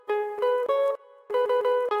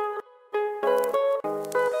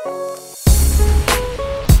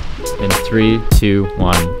In 3, 2,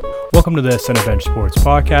 1. Welcome to the Center Bench Sports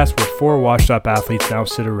Podcast, where four washed-up athletes now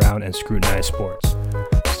sit around and scrutinize sports.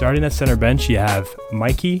 Starting at center bench, you have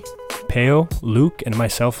Mikey, Peo, Luke, and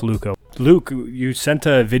myself, Luca. Luke, you sent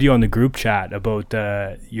a video on the group chat about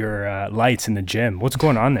your lights in the gym. What's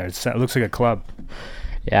going on there? It looks like a club.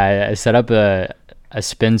 Yeah, I set up a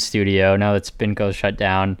spin studio now that Spinco's shut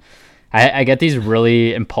down. I get these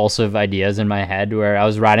really impulsive ideas in my head where I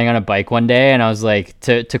was riding on a bike one day and I was like,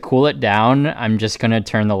 to cool it down, I'm just going to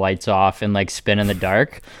turn the lights off and like spin in the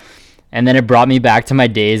dark. And then it brought me back to my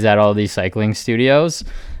days at all these cycling studios.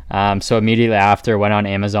 So immediately after, went on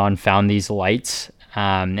Amazon, found these lights,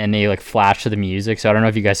 and they like flash to the music. So I don't know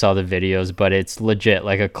if you guys saw the videos, but it's legit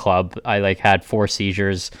like a club. I like had 4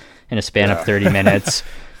 seizures in a span of 30 minutes.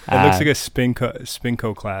 It looks like a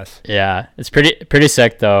Spinco class. Yeah, it's pretty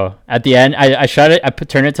sick though. At the end, I shot it. I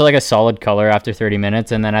turned it to like a solid color after 30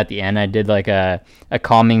 minutes, and then at the end, I did like a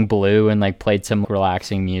calming blue and like played some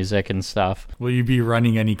relaxing music and stuff. Will you be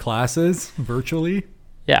running any classes virtually?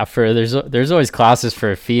 Yeah, there's always classes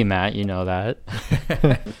for a fee, Matt. You know that.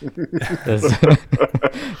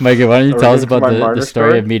 Mikey, why don't you tell us about the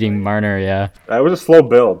story of meeting Marner? Yeah, it was a slow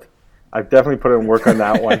build. I've definitely put in work on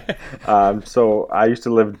that one. So I used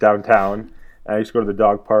to live downtown, and I used to go to the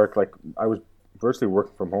dog park. Like I was virtually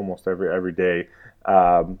working from home almost every day.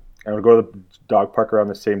 I would go to the dog park around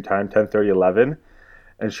the same time, 10:30, 11.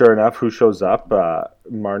 And sure enough, who shows up?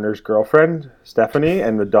 Marner's girlfriend, Stephanie,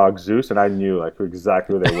 and the dog Zeus. And I knew like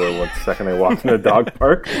exactly where they were one second they walked in the dog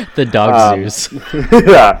park. The dog Zeus.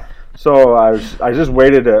 Yeah. So I just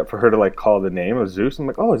waited for her to like call the name of Zeus. I'm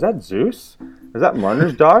like, oh, is that Zeus? Is that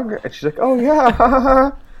Marner's dog? And she's like, oh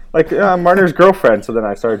yeah, like Marner's girlfriend. So then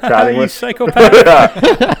I started chatting with psychopath.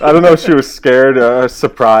 Yeah. I don't know if she was scared,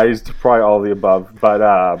 surprised, probably all the above. But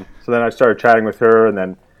so then I started chatting with her, and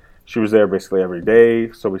then she was there basically every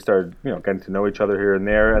day. So we started, getting to know each other here and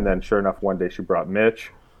there. And then sure enough, one day she brought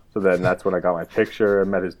Mitch. So then that's when I got my picture,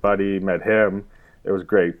 met his buddy, met him. It was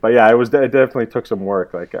great. But yeah, it definitely took some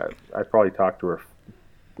work. Like I probably talked to her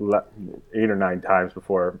 8 or 9 times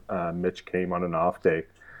before Mitch came on an off day.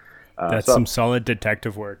 That's some solid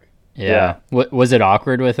detective work. Yeah. Was it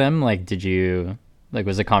awkward with him? Like,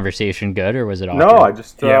 was the conversation good or was it awkward? No, I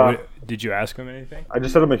just did you ask him anything? I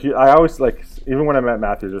just said I always like, even when I met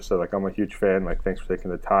Matthew, I just said like I'm a huge fan. Like thanks for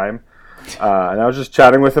taking the time. And I was just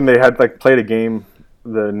chatting with him. They had like played a game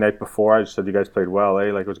the night before. I just said, you guys played well,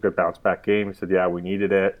 eh? Like it was a good bounce back game. He said, yeah, we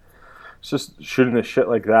needed it. It's just shooting the shit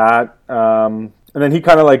like that. And then he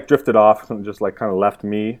kind of like drifted off and just like kind of left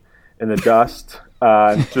me in the dust.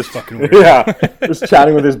 Just fucking weird. Yeah, just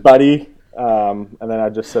chatting with his buddy. And then I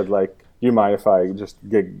just said like, do you mind if I just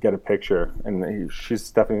get a picture? And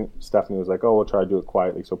Stephanie was like, oh, we'll try to do it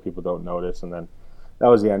quietly so people don't notice. And then that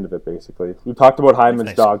was the end of it basically. We talked about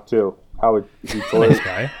Hyman's dog too. How he tore nice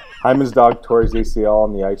guy. Hyman's dog tore his ACL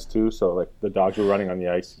on the ice too. So like the dogs were running on the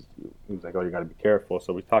ice. He was like, oh, you got to be careful.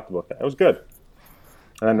 So we talked about that. It was good.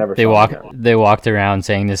 And I never. They walked around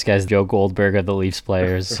saying this guy's Joe Goldberg of the Leafs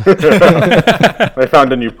players. I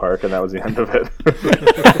found a new park, and that was the end of it.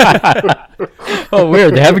 Oh,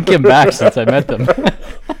 weird! They haven't come back since I met them.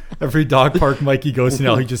 Every dog park Mikey goes to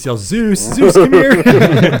now, he just yells, "Zeus, come here!"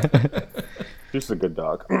 Zeus is a good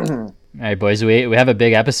dog. All right, boys, we have a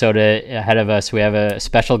big episode ahead of us. We have a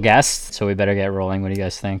special guest, so we better get rolling. What do you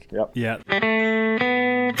guys think? Yep. Yeah.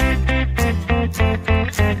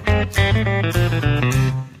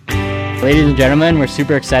 Ladies and gentlemen, we're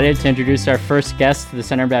super excited to introduce our first guest to the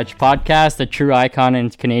Center Bench Podcast, a true icon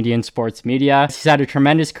in Canadian sports media. He's had a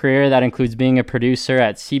tremendous career that includes being a producer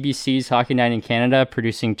at CBC's Hockey Night in Canada,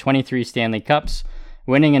 producing 23 Stanley Cups,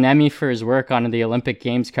 winning an Emmy for his work on the Olympic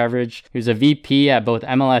Games coverage. He was a VP at both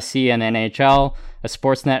MLSE and NHL, a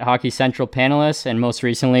Sportsnet Hockey Central panelist, and most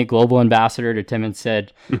recently, global ambassador to Tim and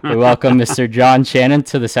Sid. We welcome Mr. John Shannon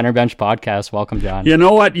to the Center Bench Podcast. Welcome, John. You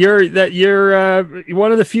know what? You're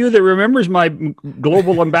one of the few that remembers my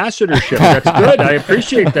global ambassadorship. That's good. I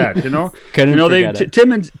appreciate that.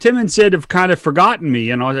 Tim and Sid have kind of forgotten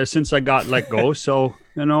me. Since I got let go. So.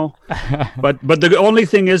 But the only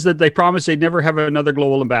thing is that they promised they'd never have another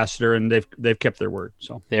global ambassador, and they've kept their word.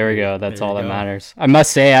 So there we go. That's all that matters. I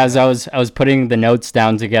must say, as I was putting the notes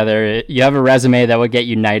down together, you have a resume that would get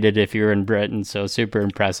you knighted if you were in Britain. So super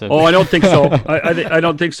impressive. Oh, I don't think so. I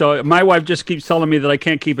don't think so. My wife just keeps telling me that I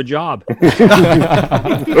can't keep a job.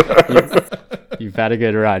 You've had a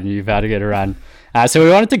good run. So we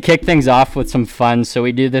wanted to kick things off with some fun. So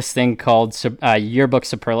we do this thing called yearbook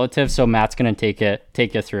superlative. So Matt's going to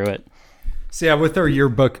take you through it. So yeah, with our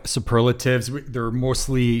yearbook superlatives, they're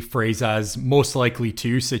mostly phrased as most likely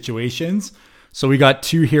to situations. So we got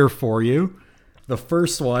 2 here for you. The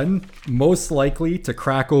first one, most likely to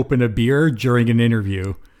crack open a beer during an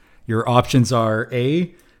interview. Your options are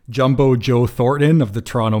A, Jumbo Joe Thornton of the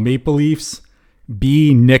Toronto Maple Leafs,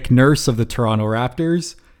 B, Nick Nurse of the Toronto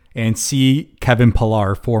Raptors, and C, Kevin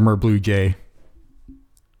Pillar, former Blue Jay.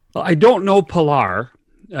 Well, I don't know Pillar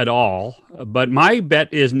at all, but my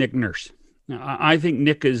bet is Nick Nurse. I think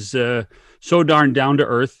Nick is so darn down to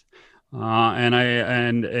earth.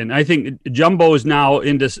 And I think Jumbo is now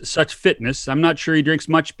into such fitness. I'm not sure he drinks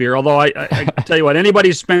much beer, although I tell you what, anybody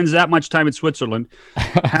who spends that much time in Switzerland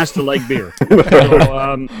has to like beer.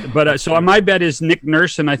 So my bet is Nick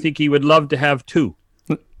Nurse, and I think he would love to have two.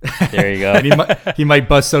 There you go. And he might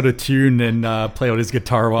bust out a tune and play out his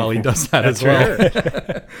guitar while he does that as well.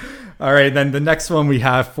 All right, then the next one we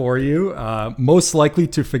have for you, most likely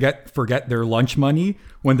to forget their lunch money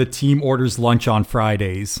when the team orders lunch on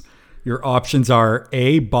Fridays. Your options are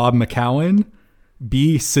A, Bob McCown,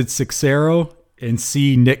 B, Sid Cicero, and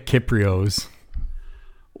C, Nick Kypreos.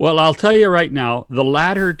 Well, I'll tell you right now, the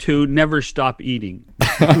latter two never stop eating.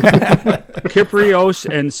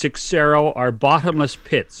 Kypreos and Cicero are bottomless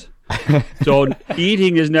pits. So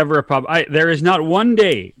eating is never a problem. There is not one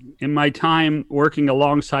day in my time working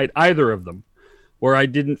alongside either of them where I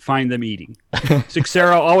didn't find them eating.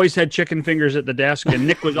 Cicero always had chicken fingers at the desk, and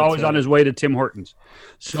Nick was always on his way to Tim Hortons.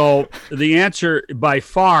 So the answer by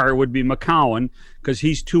far would be McCown, because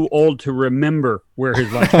he's too old to remember where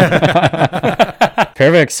his lunch was.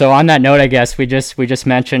 Perfect. So on that note, I guess we just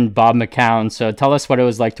mentioned Bob McCown. So tell us what it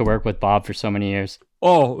was like to work with Bob for so many years.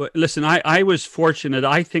 Oh, listen, I was fortunate.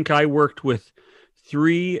 I think I worked with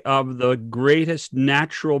three of the greatest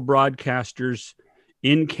natural broadcasters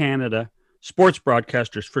in Canada, sports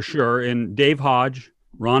broadcasters for sure, in Dave Hodge,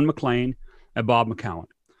 Ron McLean, and Bob McCown.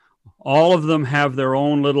 All of them have their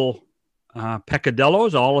own little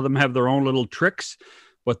peccadillos. All of them have their own little tricks.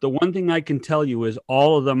 But the one thing I can tell you is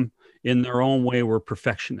all of them in their own way were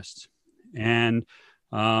perfectionists. And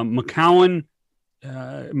McCown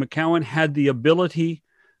had the ability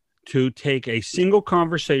to take a single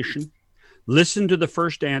conversation, listen to the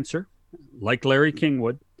first answer, like Larry King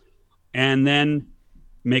would, and then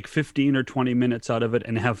make 15 or 20 minutes out of it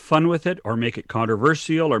and have fun with it, or make it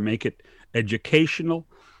controversial, or make it educational.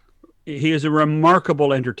 He is a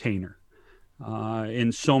remarkable entertainer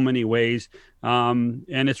in so many ways. And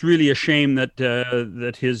it's really a shame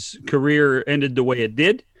that his career ended the way it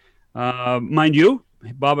did. Mind you,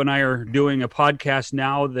 Bob and I are doing a podcast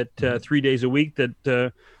now that 3 days a week, that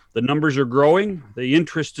the numbers are growing. The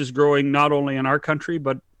interest is growing not only in our country,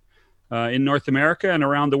 but in North America and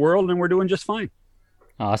around the world, and we're doing just fine.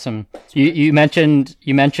 Awesome. You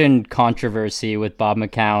mentioned controversy with Bob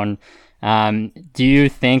McCown. Do you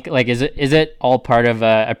think, like, is it all part of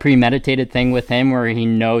a premeditated thing with him, where he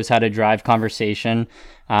knows how to drive conversation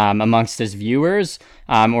amongst his viewers,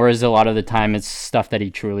 or is it a lot of the time it's stuff that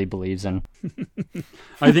he truly believes in?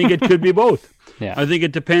 I think it could be both. Yeah. I think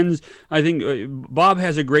it depends. I think Bob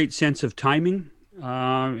has a great sense of timing.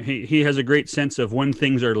 He has a great sense of when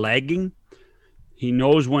things are lagging. He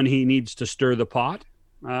knows when he needs to stir the pot.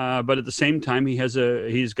 But at the same time,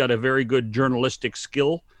 he's got a very good journalistic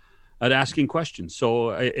skill at asking questions.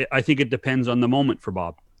 So I think it depends on the moment for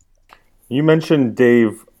Bob. You mentioned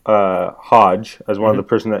Dave Hodge as one of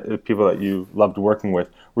the people that you loved working with.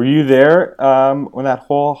 Were you there when that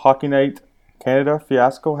whole Hockey Night Canada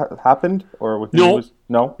fiasco happened, or with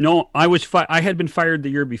No, I had been fired the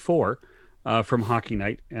year before from Hockey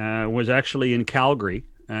Night. Was actually in Calgary.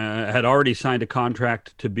 Had already signed a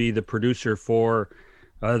contract to be the producer for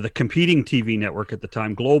the competing TV network at the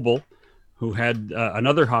time, Global, who had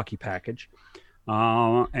another hockey package,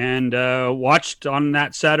 and watched on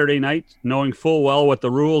that Saturday night, knowing full well what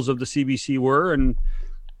the rules of the CBC were, and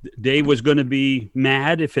Dave was going to be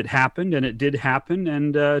mad if it happened, and it did happen.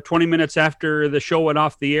 And 20 minutes after the show went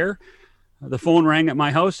off the air, the phone rang at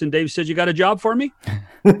my house, and Dave said, "You got a job for me?"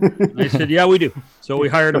 I said, "Yeah, we do." So we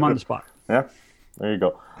hired him on the spot. Yeah, there you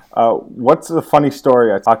go. What's the funny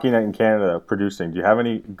story at Hockey Night in Canada producing? Do you have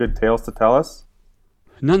any good tales to tell us?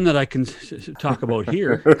 None that I can talk about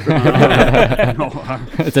here.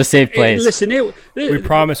 It's a safe place. Listen, we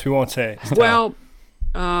promise we won't say. Well,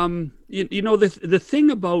 the thing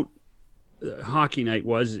about Hockey Night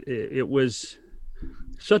was it was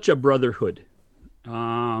such a brotherhood.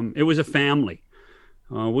 It was a family.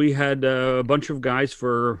 We had a bunch of guys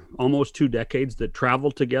for almost 2 decades that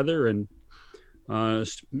traveled together and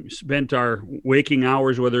spent our waking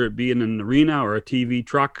hours, whether it be in an arena or a TV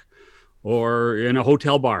truck or in a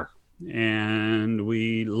hotel bar. And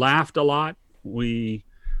we laughed a lot. We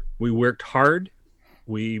worked hard.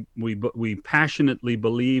 We passionately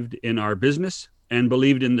believed in our business and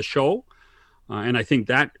believed in the show. And I think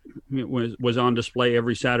that was on display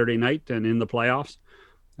every Saturday night and in the playoffs.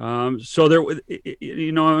 So there,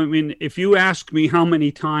 I mean, if you ask me how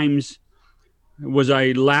many times was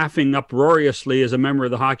I laughing uproariously as a member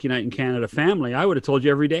of the Hockey Night in Canada family, I would have told you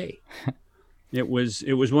every day. It was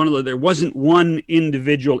one of there wasn't one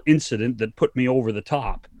individual incident that put me over the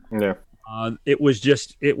top. Yeah. It was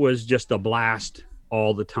just a blast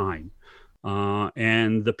all the time.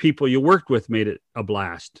 And the people you worked with made it a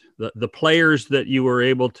blast. The players that you were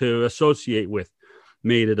able to associate with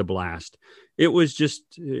made it a blast. It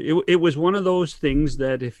was one of those things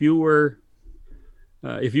that if you were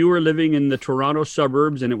living in the Toronto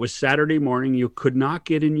suburbs and it was Saturday morning, you could not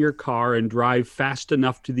get in your car and drive fast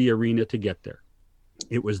enough to the arena to get there.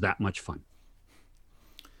 It was that much fun.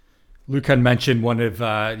 Luke had mentioned one of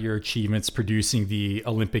your achievements producing the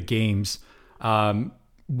Olympic Games.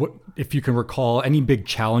 What, if you can recall, any big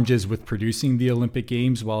challenges with producing the Olympic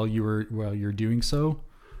Games while you're doing so?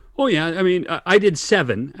 Oh yeah, I mean, I did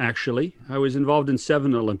 7 actually. I was involved in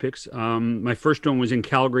 7 Olympics. My first one was in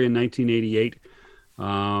Calgary in 1988.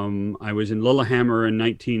 I was in Lillehammer in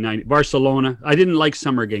 1990. Barcelona. I didn't like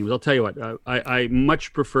summer games. I'll tell you what. I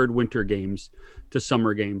much preferred winter games to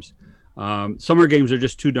summer games. Summer games are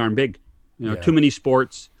just too darn big. Too many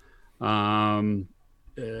sports. It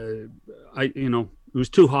was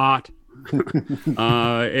too hot.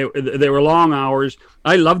 They were long hours.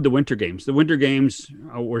 I loved the winter games. The winter games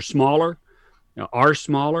were smaller, are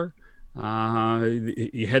smaller.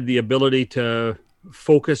 You had the ability to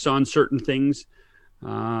focus on certain things.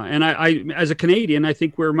 And I, as a Canadian, I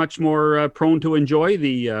think we're much more prone to enjoy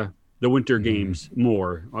the winter games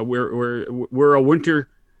more. We're a winter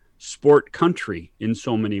sport country in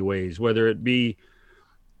so many ways, whether it be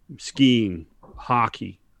skiing,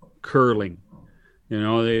 hockey, curling.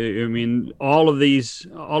 All of these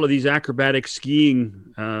acrobatic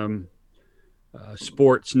skiing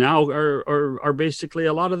sports now are basically,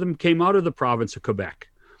 a lot of them came out of the province of Quebec,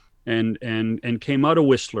 and came out of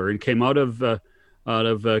Whistler and came out of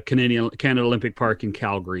Canada Olympic Park in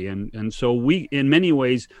Calgary, and so we, in many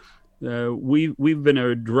ways, we've been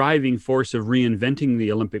a driving force of reinventing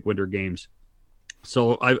the Olympic Winter Games.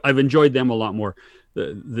 So I've enjoyed them a lot more.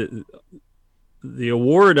 The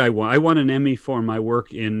award I won an Emmy for my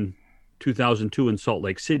work in 2002 in Salt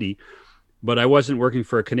Lake City, but I wasn't working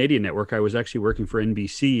for a Canadian network. I was actually working for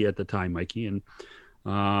NBC at the time, Mikey. And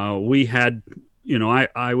we had,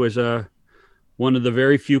 I was one of the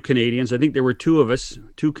very few Canadians. I think there were 2 of us,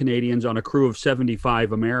 2 Canadians on a crew of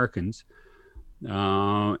 75 Americans.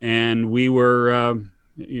 And we were,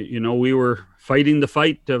 we were fighting the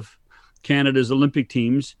fight of Canada's Olympic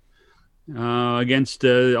teams against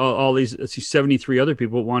all these 73 other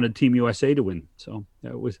people who wanted Team USA to win. So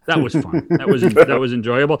that was fun. that was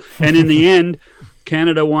enjoyable. And in the end,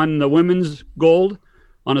 Canada won the women's gold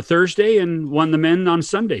on a Thursday and won the men on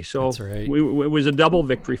Sunday. So that's right. It was a double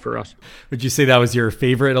victory for us. Would you say that was your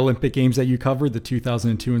favorite Olympic Games that you covered, the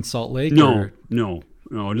 2002 in Salt Lake? No.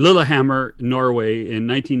 Lillehammer, Norway in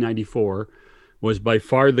 1994 was by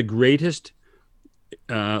far the greatest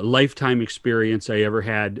lifetime experience I ever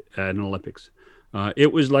had at an Olympics.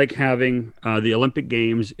 It was like having the Olympic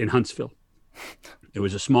Games in Huntsville. It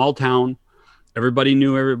was a small town. Everybody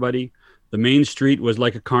knew everybody. The main street was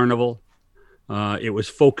like a carnival. It was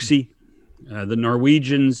folksy. The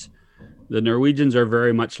Norwegians are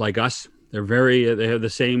very much like us. They have the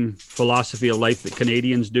same philosophy of life that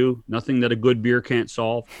Canadians do. Nothing that a good beer can't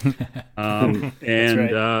solve. And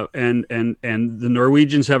the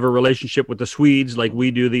Norwegians have a relationship with the Swedes like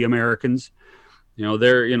we do the Americans.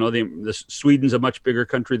 The Sweden's a much bigger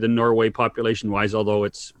country than Norway population wise, although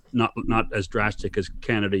it's not as drastic as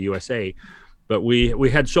Canada, USA. But we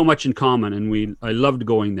had so much in common, and I loved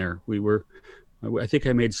going there. I think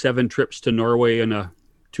I made 7 trips to Norway in a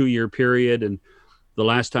 2-year period, and the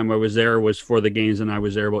last time I was there was for the games, and I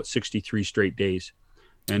was there about 63 straight days.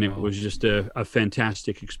 And it was just a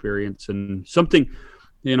fantastic experience, and something,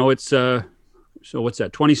 it's, so what's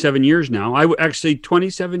that? 27 years now.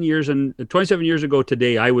 27 years ago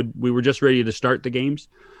today, we were just ready to start the games.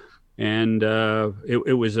 And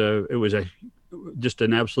it was just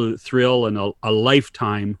an absolute thrill and a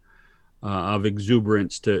lifetime of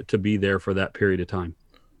exuberance to be there for that period of time.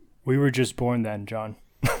 We were just born then, John.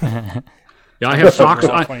 Yeah, I have socks.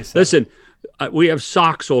 Listen, we have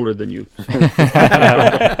socks older than you.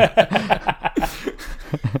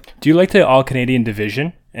 Do you like the All-Canadian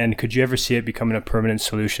division? And could you ever see it becoming a permanent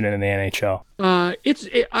solution in the NHL? I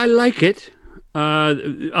like it.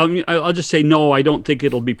 I'll just say no. I don't think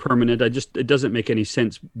it'll be permanent. It doesn't make any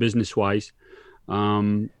sense business-wise.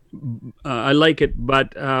 I like it,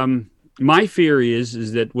 but My fear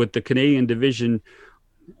is that with the Canadian division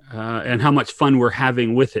and how much fun we're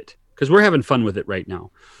having with it, because we're having fun with it right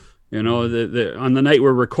now. You know, on the night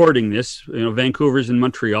we're recording this, you know, Vancouver's in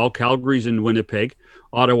Montreal, Calgary's in Winnipeg,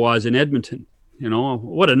 Ottawa's in Edmonton. You know,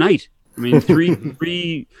 what a night. I mean,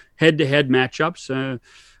 three head-to-head matchups,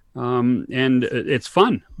 and it's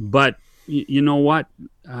fun. But you know what?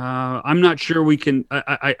 I'm not sure we can.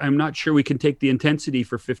 I'm not sure we can take the intensity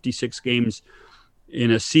for 56 games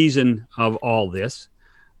in a season of all this.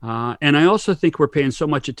 And I also think we're paying so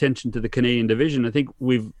much attention to the Canadian division. I think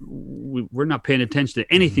we're not paying attention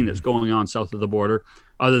to anything that's going on south of the border,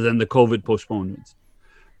 other than the COVID postponements.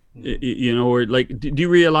 You know, or like, do you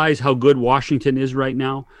realize how good Washington is right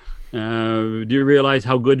now? Do you realize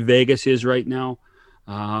how good Vegas is right now?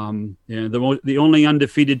 The only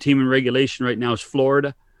undefeated team in regulation right now is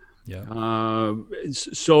Florida. Yeah.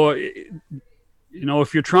 So, you know,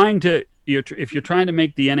 if you're trying to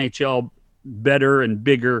make the NHL better and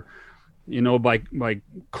bigger, you know, by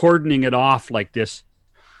cordoning it off like this,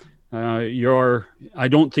 I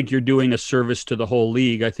don't think you're doing a service to the whole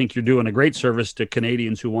league. I think you're doing a great service to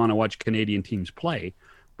Canadians who want to watch Canadian teams play.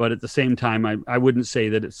 But at the same time, I wouldn't say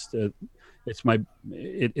that it's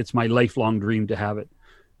my lifelong dream to have it.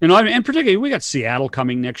 You know, and particularly we got Seattle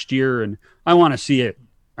coming next year, and I want to see a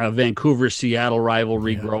Vancouver-Seattle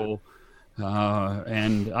rivalry grow.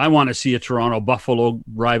 And I want to see a Toronto-Buffalo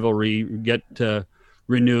rivalry get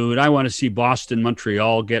renewed. I want to see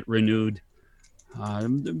Boston-Montreal get renewed. I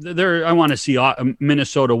want to see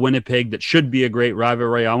Minnesota-Winnipeg, that should be a great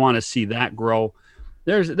rivalry. I want to see that grow.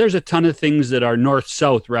 There's a ton of things that are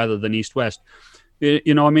north-south rather than east-west.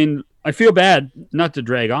 You know, I mean, I feel bad, not to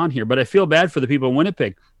drag on here, but I feel bad for the people in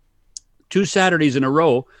Winnipeg. 2 Saturdays in a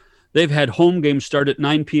row, they've had home games start at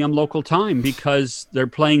 9 p.m. local time because they're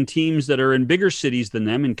playing teams that are in bigger cities than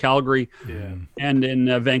them, in Calgary and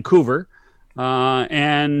in Vancouver,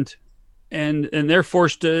 and they're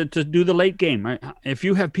forced to do the late game. If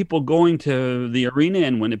you have people going to the arena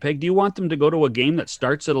in Winnipeg, do you want them to go to a game that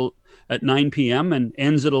starts at 9 p.m. and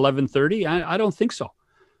ends at 11:30? I don't think so.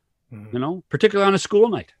 You know, particularly on a school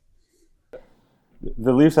night.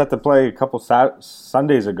 The Leafs had to play a couple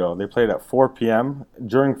Sundays ago. They played at 4 p.m.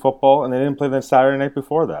 during football, and they didn't play the Saturday night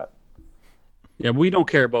before that. Yeah, we don't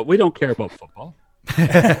care about football.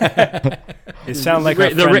 You sound like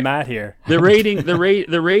our friend Matt here. The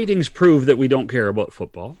ratings prove that we don't care about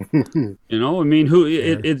football. You know, I mean,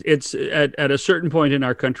 it's at a certain point in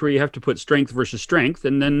our country, you have to put strength versus strength,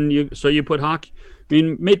 and then you put hockey. I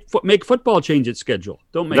mean, make football change its schedule.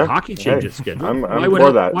 Don't make hockey change its schedule. I'm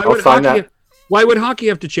for that. I'll sign that. Why would hockey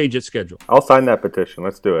have to change its schedule? I'll sign that petition.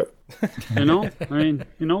 Let's do it. You know, I mean,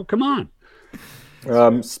 you know, come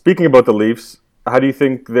on. Speaking about the Leafs, how do you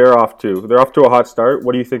think they're off to? They're off to a hot start.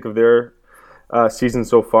 What do you think of their season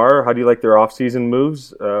so far? How do you like their off-season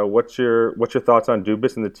moves? What's your thoughts on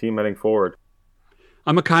Dubas and the team heading forward?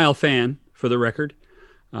 I'm a Kyle fan, for the record.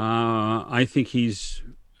 I think he's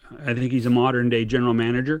a modern-day general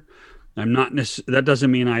manager. That doesn't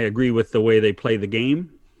mean I agree with the way they play the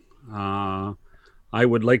game.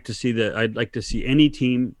 I'd like to see any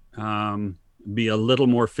team be a little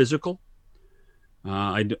more physical.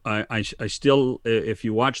 I still, if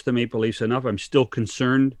you watch the Maple Leafs enough, I'm still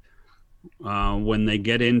concerned when they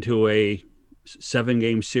get into a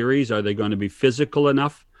 7-game series. Are they going to be physical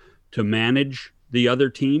enough to manage the other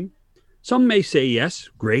team? Some may say yes,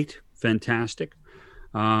 great, fantastic.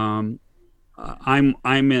 I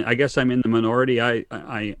guess I'm in the minority.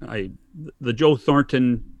 The Joe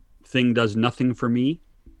Thornton thing does nothing for me.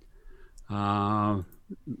 Long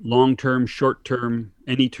term, short term,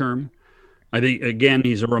 any term. I think, again,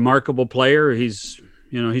 he's a remarkable player. He's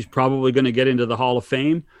probably going to get into the Hall of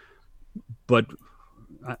Fame, but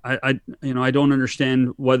I don't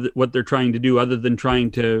understand what they're trying to do other than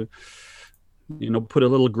trying to, put a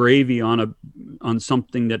little gravy on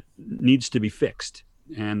something that needs to be fixed.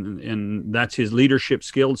 And that's his leadership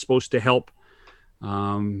skill. It's supposed to help.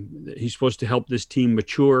 He's supposed to help this team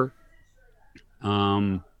mature,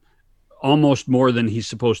 almost more than he's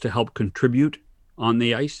supposed to help contribute on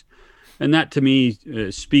the ice. And that, to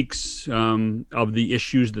me, speaks of the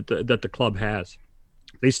issues that the club has.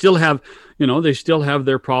 They still have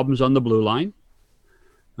their problems on the blue line.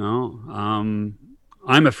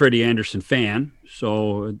 I'm a Freddie Anderson fan,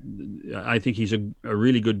 so I think he's a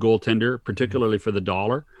really good goaltender, particularly for the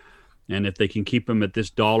dollar. And if they can keep him at this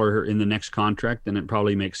dollar in the next contract, then it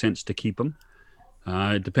probably makes sense to keep him.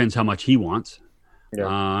 It depends how much he wants,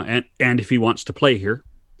 and if he wants to play here.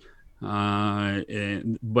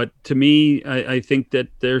 But to me, I think that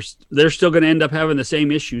they're still going to end up having the same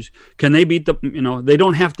issues. Can they beat they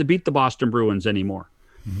don't have to beat the Boston Bruins anymore.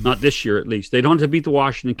 not this year at least. They don't have to beat the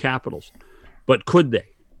Washington Capitals, but could they?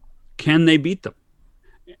 Can they beat them?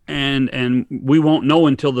 And we won't know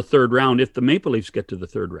until the third round if the Maple Leafs get to the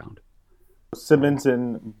third round. Simmonds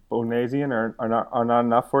and Bonasian are not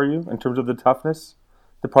enough for you in terms of the toughness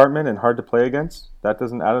department and hard to play against? That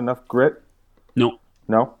doesn't add enough grit? No.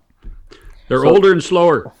 They're older and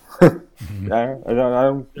slower. They're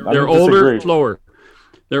older and slower.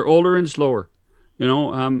 They're older and slower. You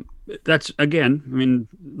know, that's, again, I mean,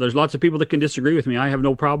 there's lots of people that can disagree with me. I have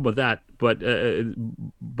no problem with that. But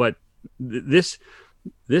this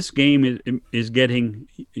game is getting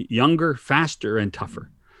younger, faster, and tougher.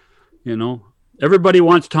 You know, everybody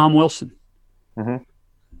wants Tom Wilson. Mm-hmm.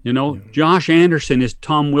 You know, Josh Anderson is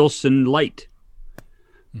Tom Wilson light.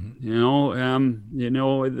 Mm-hmm.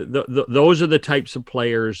 Those are the types of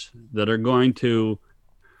players that are going to,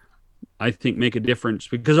 I think, make a difference,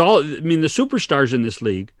 because the superstars in this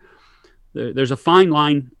league, there's a fine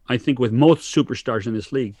line, I think, with most superstars in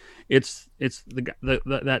this league. It's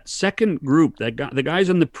that second group, the guys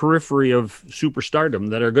on the periphery of superstardom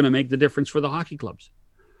that are going to make the difference for the hockey clubs.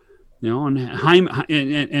 You know, and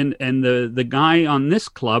the guy on this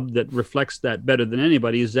club that reflects that better than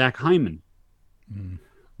anybody is Zach Hyman. Mm.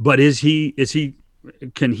 But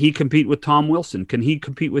can he compete with Tom Wilson? Can he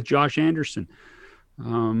compete with Josh Anderson?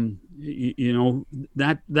 That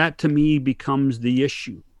to me becomes the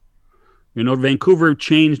issue. You know, Vancouver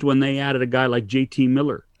changed when they added a guy like JT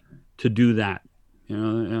Miller to do that. You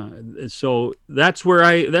know, so that's where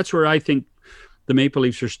I think the Maple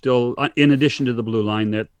Leafs are still, in addition to the blue line,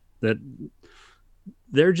 that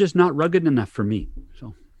they're just not rugged enough for me.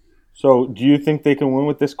 So do you think they can win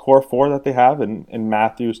with this core four that they have in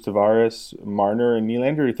Matthews, Tavares, Marner, and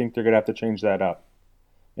Nylander? Or do you think they're going to have to change that up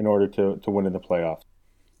in order to win in the playoffs?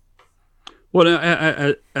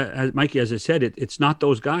 Well, Mikey, as I said, it's not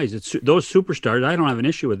those guys. It's those superstars. I don't have an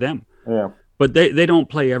issue with them. Yeah. But they don't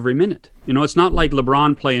play every minute. You know, it's not like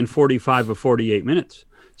LeBron playing 45 of 48 minutes.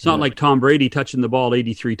 It's not like Tom Brady touching the ball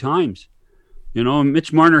 83 times. You know,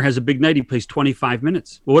 Mitch Marner has a big night. He plays 25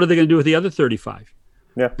 minutes. Well, what are they going to do with the other 35?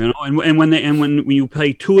 Yeah. You know, and when you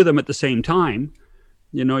play two of them at the same time,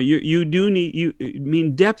 you know, you do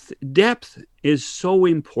need depth is so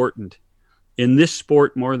important in this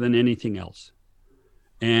sport more than anything else.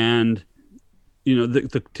 And you know,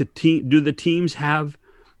 the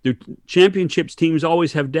championships teams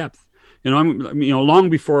always have depth. You know, long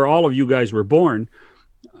before all of you guys were born,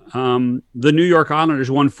 the New York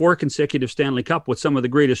Islanders won 4 consecutive Stanley Cup with some of the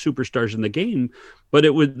greatest superstars in the game, but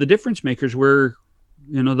the difference makers were,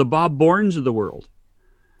 you know, the Bob Bournes of the world,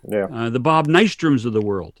 the Bob Nystroms of the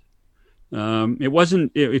world. It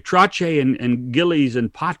wasn't Trottier and Gillies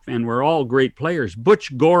and Potvin were all great players.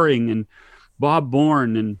 Butch Goring and Bob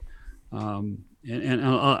Bourne and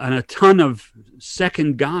a ton of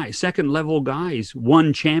second level guys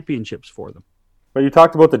won championships for them. But you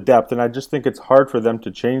talked about the depth, and I just think it's hard for them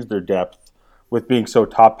to change their depth with being so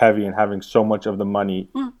top heavy and having so much of the money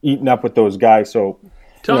eaten up with those guys. So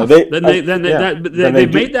tough. They've made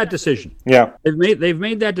that decision. Yeah, they've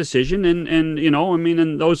made that decision, and you know, I mean,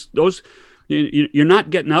 and those you're not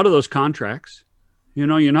getting out of those contracts. You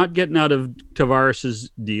know, you're not getting out of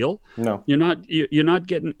Tavares's deal. No, you're not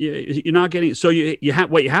getting. So you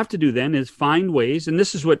have, what you have to do then is find ways, and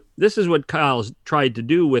this is what Kyle's tried to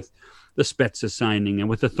do with the Spezza signing and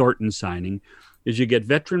with the Thornton signing, is you get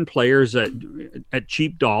veteran players at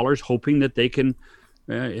cheap dollars, hoping that they can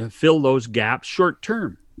fill those gaps short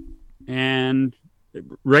term. And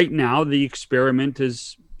right now the experiment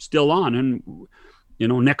is still on, and you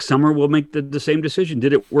know, next summer we'll make the same decision.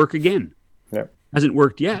 Did it work again? Yeah, hasn't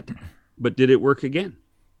worked yet, but did it work again?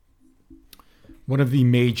 One of the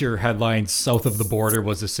major headlines south of the border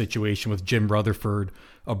was a situation with Jim Rutherford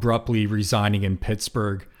abruptly resigning in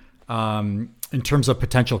Pittsburgh. In terms of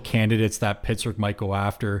potential candidates that Pittsburgh might go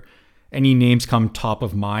after, any names come top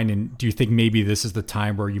of mind? And do you think maybe this is the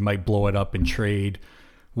time where you might blow it up and trade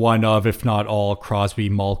one of, if not all, Crosby,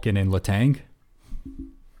 Malkin, and Letang?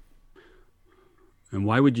 And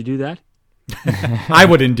why would you do that? I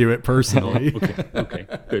wouldn't do it personally. Okay,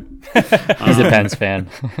 good. He's a Pens fan.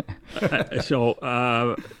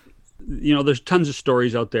 So, you know, there's tons of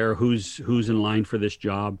stories out there who's in line for this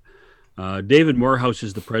job. David Morehouse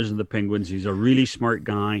is the president of the Penguins. He's a really smart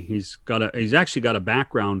guy. He's actually got a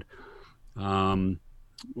background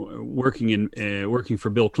working for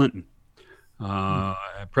Bill Clinton,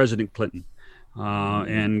 President Clinton,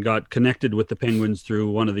 and got connected with the Penguins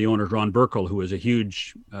through one of the owners, Ron Burkle, who was a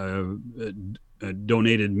huge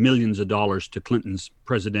donated millions of dollars to Clinton's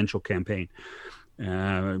presidential campaign.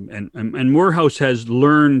 And Morehouse has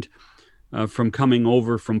learned from coming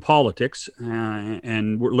over from politics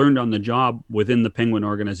and learned on the job within the Penguin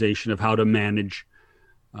organization of how to manage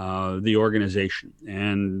the organization.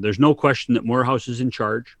 And there's no question that Morehouse is in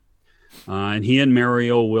charge, and he and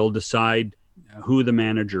Mario will decide who the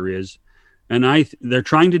manager is. And they're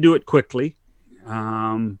trying to do it quickly,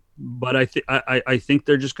 but I think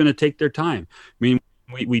they're just going to take their time. I mean,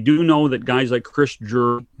 we do know that guys like Chris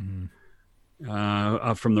Drury,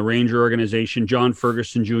 from the Ranger organization, John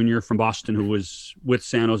Ferguson Jr. from Boston, who was with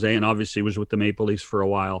San Jose and obviously was with the Maple Leafs for a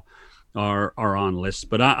while, are on lists.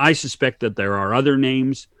 But I suspect that there are other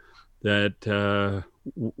names that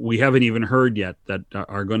we haven't even heard yet that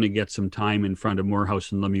are going to get some time in front of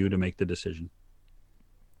Morehouse and Lemieux to make the decision.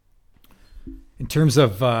 In terms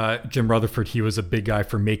of Jim Rutherford, he was a big guy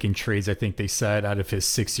for making trades. I think they said out of his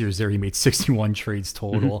 6 years there, he made 61 trades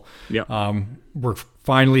total. Mm-hmm. Yeah. We're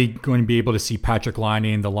finally going to be able to see Patrik Laine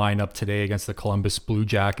in the lineup today against the Columbus Blue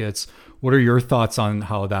Jackets. What are your thoughts on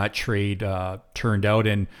how that trade turned out?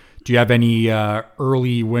 And do you have any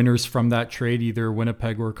early winners from that trade, either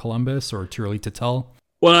Winnipeg or Columbus, or too early to tell?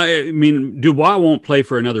 Well, I mean, Dubois won't play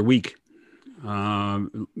for another week.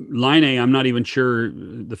 Laine, I'm not even sure.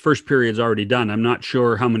 The first period's already done. I'm not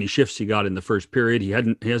sure how many shifts he got in the first period. He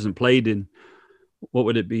hasn't played in, what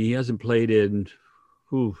would it be? He hasn't played in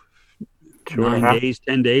 9 days,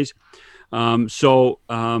 10 days. So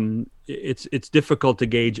it's difficult to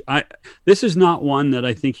gauge. This is not one that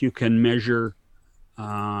I think you can measure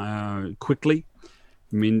quickly.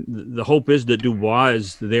 I mean, the hope is that Dubois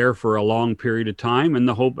is there for a long period of time, and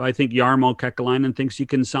I think Jarmo Kekalainen thinks he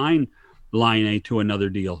can sign Laine to another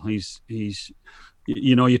deal. He's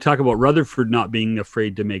you talk about Rutherford not being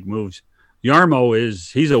afraid to make moves. Jarmo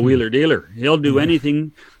he's a wheeler dealer. He'll do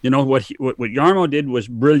anything. What Jarmo did was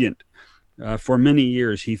brilliant for many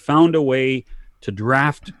years. He found a way to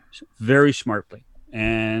draft very smartly,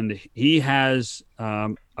 and he has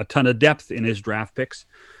a ton of depth in his draft picks,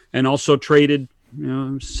 and also traded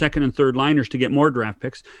second and third liners to get more draft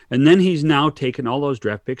picks. And then he's now taken all those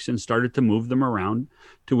draft picks and started to move them around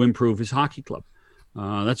to improve his hockey club.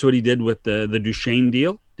 That's what he did with the Duchesne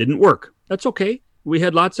deal. Didn't work. That's okay. We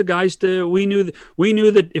had lots of guys we knew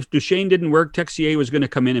that if Duchesne didn't work, Texier was going to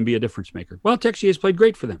come in and be a difference maker. Well, Texier's played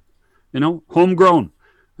great for them, homegrown,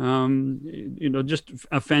 just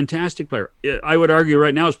a fantastic player. I would argue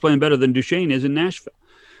right now is playing better than Duchesne is in Nashville.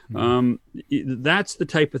 That's the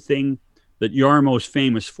type of thing that Jarmo's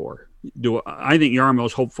famous for. I think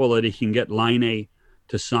Jarmo's hopeful that he can get Laine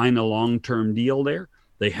to sign a long-term deal there.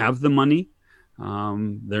 They have the money.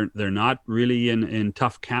 They're not really in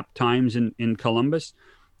tough cap times in Columbus,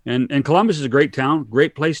 and Columbus is a great town,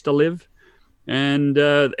 great place to live, and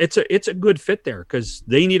it's a good fit there because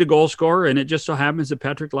they need a goal scorer, and it just so happens that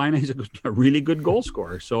Patrik Laine is a really good goal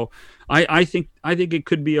scorer. So I think it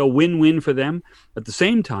could be a win-win for them. At the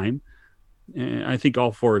same time, I think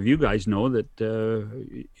all four of you guys know that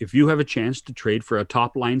if you have a chance to trade for a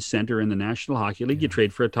top-line center in the National Hockey League, you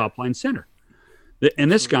trade for a top-line center.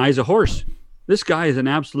 And this guy is a horse. This guy is an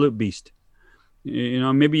absolute beast.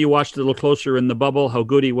 Maybe you watched a little closer in the bubble how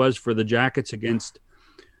good he was for the Jackets against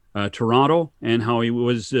Toronto, and how he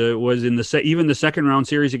was in even the second-round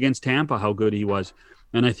series against Tampa, how good he was.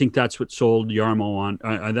 And I think that's what sold Jarmo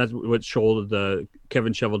on. That's what sold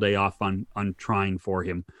Kevin Cheveldae off on trying for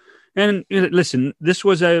him. And listen, this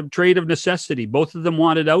was a trade of necessity. Both of them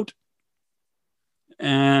wanted out.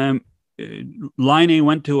 Laine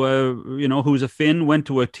went to who's a Finn, went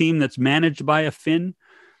to a team that's managed by a Finn.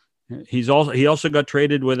 He also got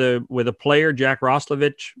traded with a player, Jack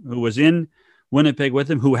Roslovic, who was in Winnipeg with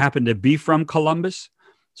him, who happened to be from Columbus.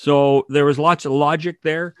 So there was lots of logic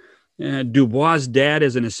there. Dubois' dad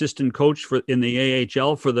is an assistant coach in the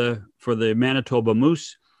AHL for the Manitoba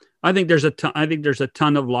Moose. I think there's a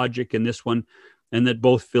ton of logic in this one, and that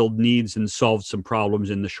both filled needs and solved some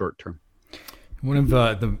problems in the short term. One of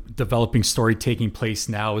the developing story taking place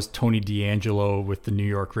now is Tony DeAngelo with the New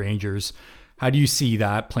York Rangers. How do you see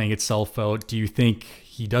that playing itself out? Do you think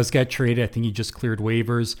he does get traded? I think he just cleared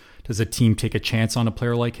waivers. Does a team take a chance on a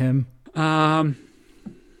player like him?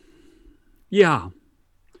 Yeah.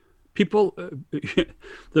 People,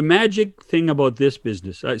 the magic thing about this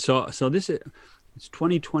business. So this is. It's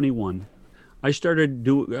 2021. I started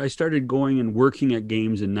going and working at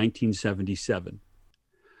games in 1977.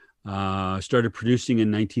 Started producing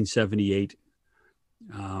in 1978.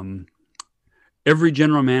 Every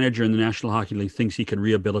general manager in the National Hockey League thinks he can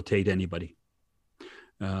rehabilitate anybody.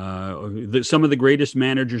 Some of the greatest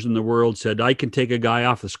managers in the world said, I can take a guy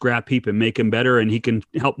off the scrap heap and make him better, and he can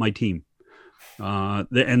help my team.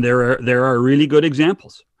 And there are really good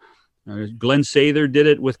examples. Glenn Sather did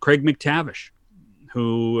it with Craig McTavish.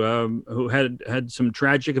 who had some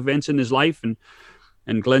tragic events in his life,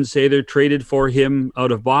 and Glenn Sather traded for him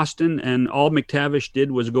out of Boston, and all McTavish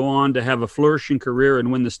did was go on to have a flourishing career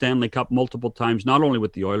and win the Stanley Cup multiple times, not only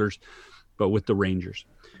with the Oilers, but with the Rangers.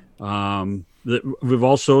 We've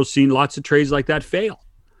also seen lots of trades like that fail.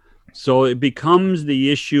 So it becomes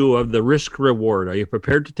the issue of the risk reward. Are you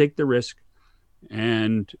prepared to take the risk?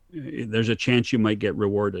 And there's a chance you might get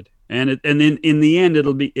rewarded. And in the end,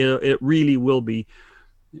 it really will be.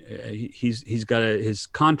 He's got his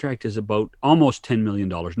contract is about almost $10 million,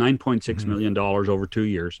 $9.6 million over 2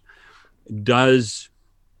 years.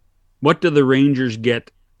 What do the Rangers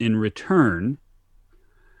get in return?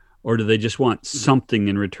 Or do they just want something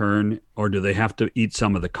in return? Or do they have to eat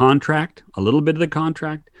some of the contract, a little bit of the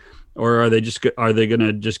contract? Or are they going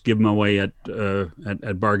to just give them away at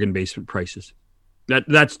bargain basement prices?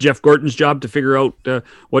 That's Jeff Gorton's job to figure out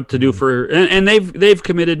what to do for, and they've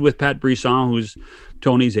committed with Pat Brisson, who's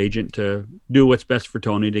Tony's agent, to do what's best for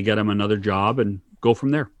Tony to get him another job and go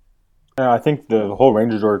from there. I think the whole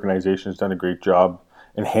Rangers organization has done a great job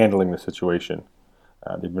in handling the situation.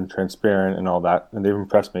 They've been transparent and all that, and they've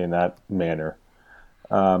impressed me in that manner.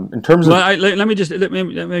 In terms of, let me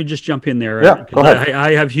just jump in there. Yeah, go ahead.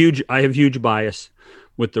 I have huge bias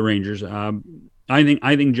with the Rangers. I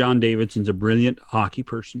think John Davidson's a brilliant hockey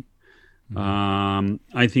person.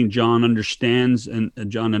 I think John understands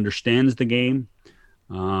the game.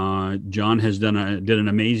 John has did an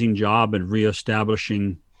amazing job at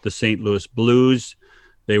reestablishing the St. Louis Blues.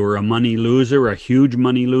 They were a huge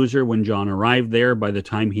money loser when John arrived there. By the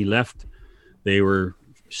time he left, they were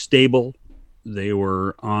stable. They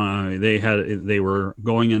were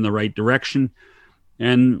going in the right direction,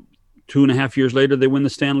 and 2.5 years later, they win the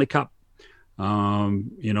Stanley Cup.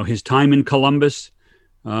 His time in Columbus,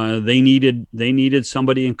 they needed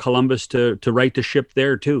somebody in Columbus to right the ship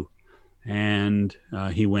there too, and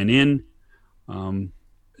he went in,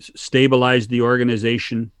 stabilized the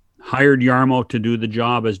organization, hired Jarmo to do the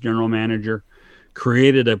job as general manager,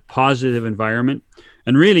 created a positive environment,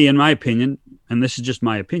 and really, in my opinion, and this is just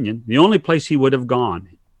my opinion, the only place he would have gone,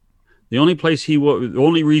 the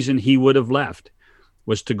only reason he would have left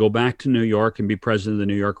was to go back to New York and be president of the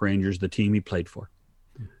New York Rangers, the team he played for.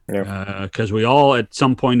 Because we all, at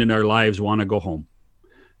some point in our lives, want to go home.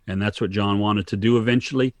 And that's what John wanted to do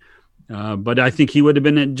eventually. But I think he would have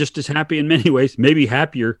been just as happy in many ways, maybe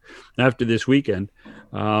happier after this weekend,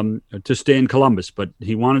 to stay in Columbus. But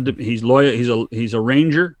he wanted to. He's loyal. He's a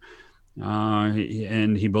Ranger,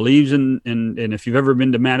 and he believes in. And if you've ever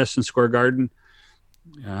been to Madison Square Garden,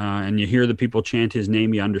 and you hear the people chant his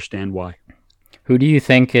name, you understand why. Who do you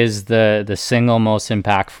think is the single most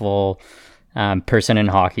impactful person in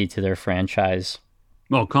hockey to their franchise?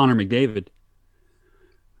 Well, Connor McDavid.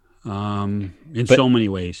 So many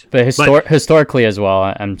ways. But historically as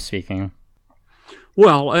well, I'm speaking.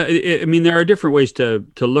 Well, I mean, there are different ways to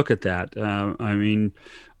look at that. I mean,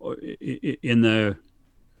 in the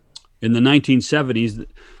 1970s,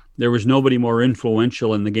 there was nobody more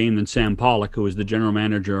influential in the game than Sam Pollock, who was the general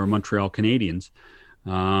manager of Montreal Canadiens.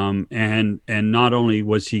 And not only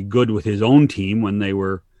was he good with his own team when they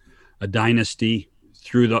were a dynasty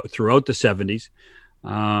throughout the 70s,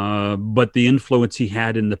 but the influence he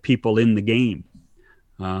had in the people in the game,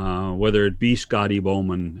 whether it be Scotty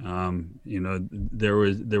Bowman, there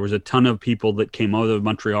was a ton of people that came out of the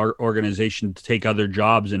Montreal organization to take other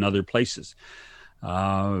jobs in other places.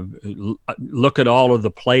 Look at all of the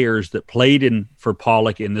players that played for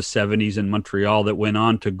Pollock in the 70s in Montreal that went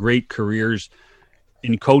on to great careers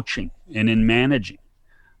in coaching and in managing,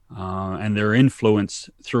 and their influence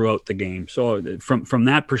throughout the game. So from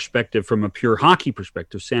that perspective, from a pure hockey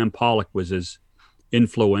perspective, Sam Pollock was as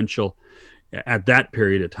influential at that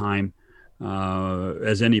period of time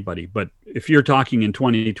as anybody. But if you're talking in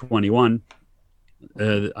 2021,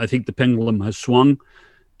 I think the pendulum has swung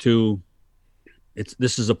to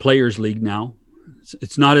this is a players' league now.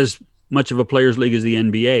 It's not as much of a players' league as the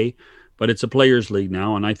NBA, but it's a players' league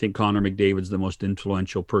now, and I think Connor McDavid's the most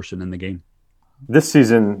influential person in the game. This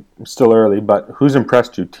season, still early, but who's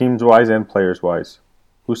impressed you, teams-wise and players-wise?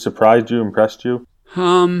 Who surprised you, impressed you?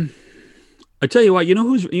 I tell you what, you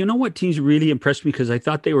know what teams really impressed me, because I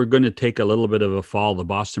thought they were going to take a little bit of a fall, the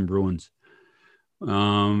Boston Bruins.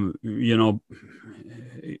 David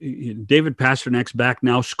Pasternak's back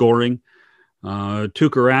now scoring.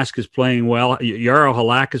 Tuukka Rask is playing well. Jaro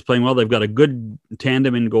Halak is playing well. They've got a good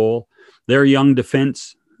tandem in goal. Their young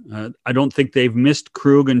defense, I don't think they've missed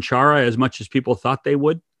Krug and Chara as much as people thought they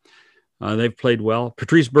would. They've played well.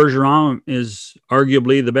 Patrice Bergeron is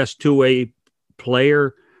arguably the best two-way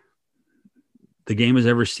player the game has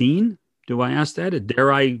ever seen, Do I ask that?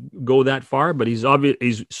 Dare I go that far? But he's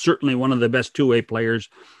certainly one of the best two-way players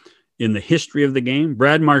in the history of the game.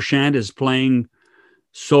 Brad Marchand is playing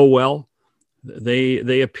so well.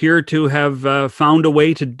 They appear to have found a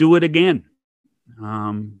way to do it again.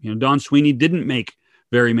 Don Sweeney didn't make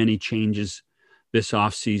very many changes this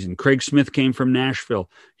offseason. Craig Smith came from Nashville.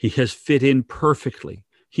 He has fit in perfectly.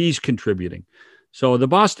 He's contributing. So the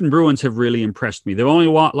Boston Bruins have really impressed me. They've only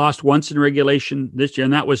lost once in regulation this year,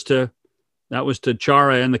 and that was to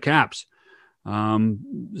Chara and the Caps.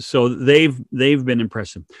 So they've been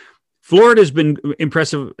impressive. Florida's been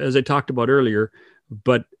impressive, as I talked about earlier,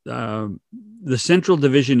 but the Central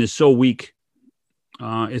Division is so weak.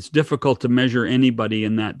 It's difficult to measure anybody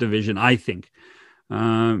in that division, I think.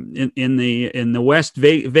 In the West,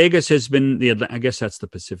 Vegas has been I guess that's the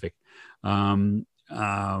Pacific.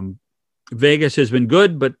 Vegas has been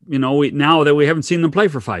good, but now that we haven't seen them play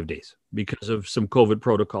for 5 days because of some COVID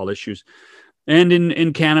protocol issues. And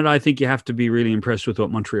in Canada, I think you have to be really impressed with what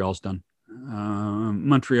Montreal's done.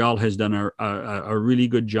 Montreal has done a really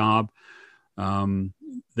good job.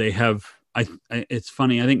 They have. It's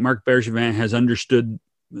funny. I think Marc Bergevin has understood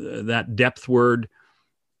that depth word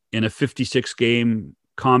in a 56-game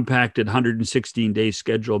compacted 116-day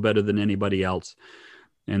schedule better than anybody else.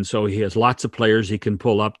 And so he has lots of players he can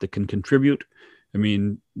pull up that can contribute. I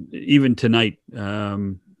mean, even tonight,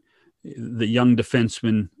 the young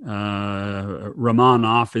defenseman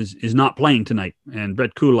Romanov is not playing tonight, and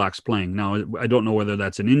Brett Kulak's playing. Now, I don't know whether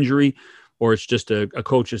that's an injury or it's just a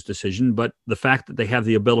coach's decision, but the fact that they have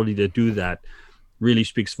the ability to do that really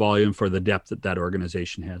speaks volume for the depth that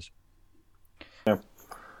organization has. Yeah.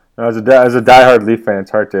 As a diehard Leaf fan,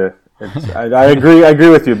 it's hard to. I agree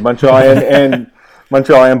with you.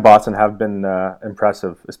 Montreal and Boston have been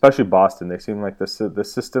impressive, especially Boston. They seem like the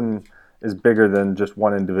system is bigger than just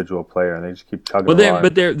one individual player, and they just keep chugging along.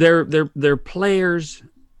 But they're players,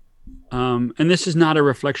 and this is not a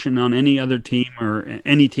reflection on any other team or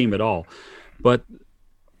any team at all, but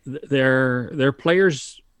their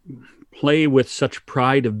players play with such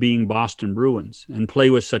pride of being Boston Bruins and play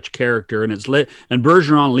with such character, and and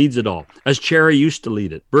Bergeron leads it all, as Cherry used to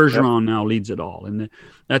lead it. Bergeron now leads it all, and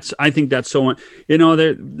I think that's so. There's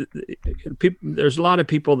a lot of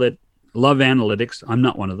people that love analytics. I'm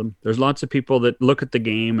not one of them. There's lots of people that look at the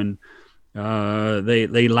game and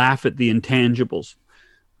they laugh at the intangibles,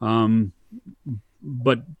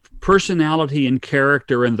 but personality and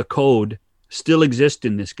character and the code still exist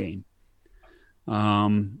in this game.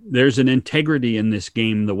 There's an integrity in this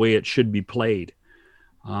game, the way it should be played.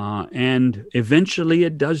 And eventually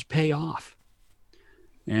it does pay off.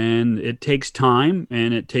 And it takes time,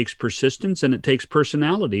 and it takes persistence, and it takes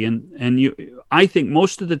personality. And I think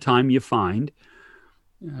most of the time you find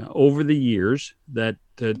over the years that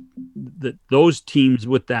those teams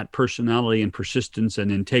with that personality and persistence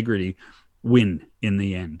and integrity win in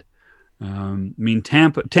the end.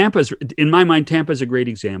 Tampa's, in my mind, Tampa's a great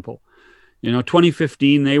example.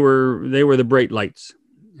 2015, they were the bright lights,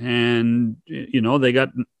 and they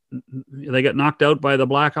got knocked out by the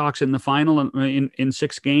Blackhawks in the final in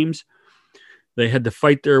 6 games. They had to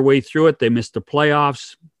fight their way through it. They missed the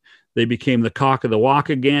playoffs. They became the cock of the walk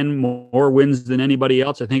again, more wins than anybody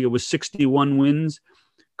else. I think it was 61 wins.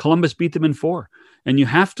 Columbus beat them in 4. And you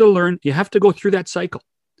have to learn, you have to go through that cycle,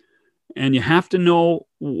 and you have to know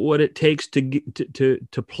what it takes to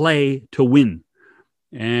play to win.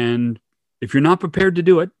 And if you're not prepared to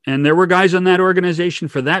do it, and there were guys on that organization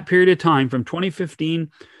for that period of time from 2015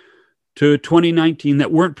 to 2019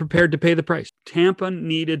 that weren't prepared to pay the price. In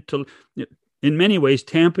many ways,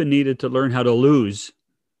 Tampa needed to learn how to lose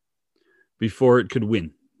before it could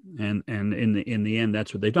win. And in the end,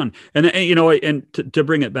 that's what they've done. And to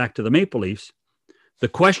bring it back to the Maple Leafs, the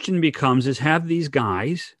question becomes, have these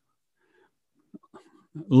guys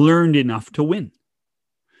learned enough to win?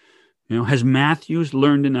 Has Matthews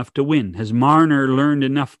learned enough to win? Has Marner learned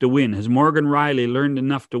enough to win? Has Morgan Rielly learned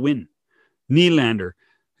enough to win? Nylander,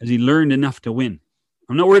 has he learned enough to win?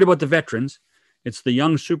 I'm not worried about the veterans. It's the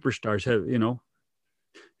young superstars. And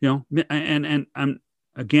I'm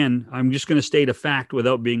just going to state a fact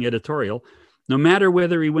without being editorial. No matter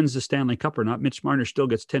whether he wins the Stanley Cup or not, Mitch Marner still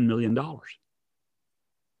gets $10 million.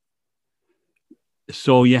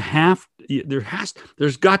 So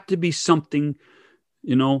there's got to be something,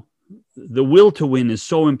 the will to win is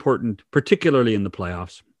so important, particularly in the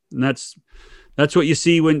playoffs. And that's what you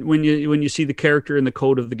see when you see the character and the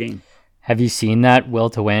code of the game. Have you seen that will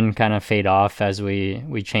to win kind of fade off as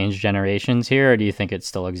we change generations here, or do you think it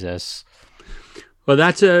still exists? Well,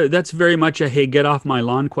 that's very much a hey, get off my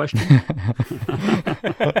lawn question.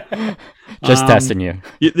 Just testing you.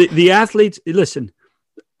 The athletes, listen,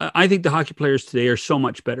 I think the hockey players today are so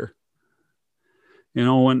much better. In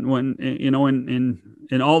all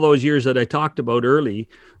those years that I talked about early,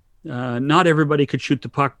 not everybody could shoot the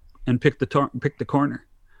puck and pick the corner.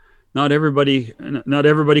 Not everybody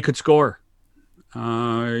could score.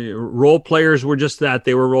 Role players were just that.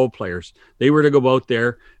 They were role players. They were to go out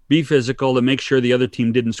there, be physical, and make sure the other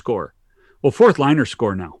team didn't score. Well, fourth liners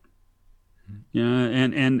score now. Yeah,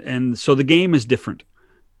 and so the game is different.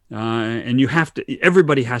 And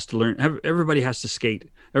everybody has to learn. Everybody has to skate.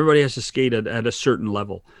 Everybody has to skate at a certain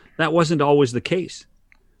level. That wasn't always the case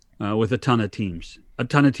with a ton of teams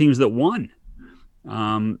that won.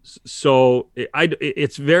 So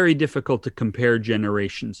it's very difficult to compare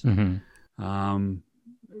generations. Mm-hmm.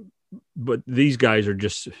 But these guys are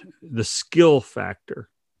just, the skill factor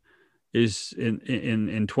is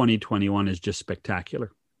in 2021 is just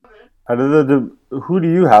spectacular. Who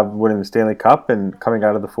do you have winning the Stanley Cup and coming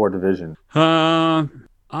out of the 4 division? I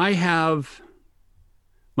have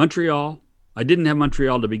Montreal. I didn't have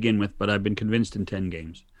Montreal to begin with, but I've been convinced in 10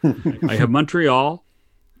 games. I have Montreal,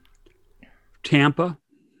 Tampa,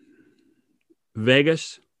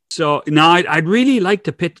 Vegas. So now I'd really like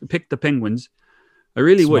to pick the Penguins. I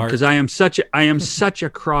really would, because I am such a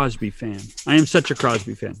Crosby fan. I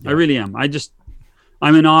really am.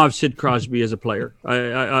 I'm in awe of Sid Crosby as a player.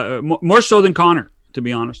 I more so than Connor, to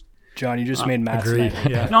be honest. John, you just made Matt's night.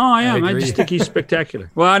 Yeah. No, I am. I just think he's spectacular.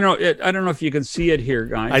 Well, I don't know if you can see it here,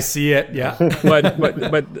 guys. I see it. Yeah.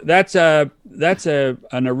 but that's an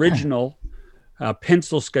original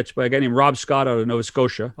pencil sketch by a guy named Rob Scott out of Nova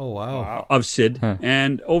Scotia. Oh wow. Of Sid,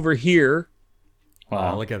 and over here.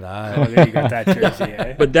 Wow, look at that. Oh, there you got that jersey,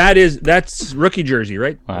 eh? But that's rookie jersey,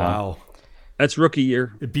 right? Wow. That's rookie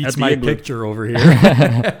year. It beats my picture over here.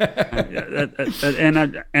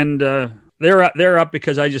 and they're up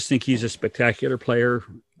because I just think he's a spectacular player,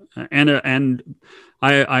 and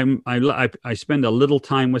I spend a little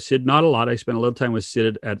time with Sid, not a lot. I spend a little time with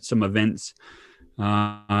Sid at some events,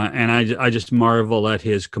 and I just marvel at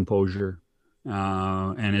his composure,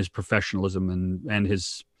 and his professionalism and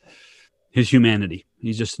his humanity.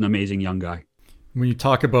 He's just an amazing young guy. When you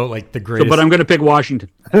talk about like the greatest, but I'm going to pick Washington.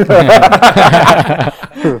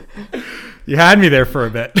 You had me there for a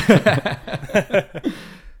bit.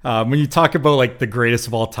 When you talk about like the greatest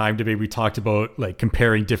of all time debate, we talked about like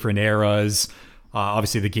comparing different eras.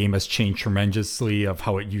 Obviously, the game has changed tremendously of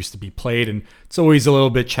how it used to be played, and it's always a little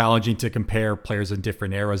bit challenging to compare players in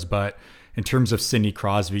different eras. But in terms of Sidney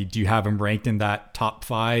Crosby, do you have him ranked in that top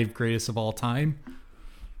 5 greatest of all time?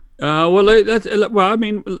 Let's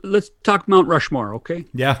talk Mount Rushmore, okay?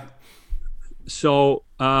 Yeah. So,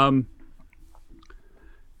 Bobby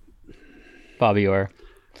Orr.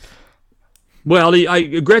 Well,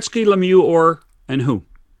 Gretzky, Lemieux, Orr, and who?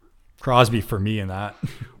 Crosby for me in that.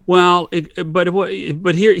 Well, but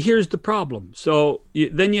here's the problem. So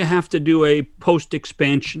then you have to do a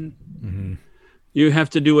post-expansion. Mm-hmm. You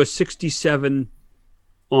have to do a 67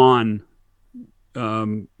 on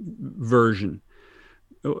version.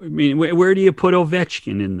 I mean, where do you put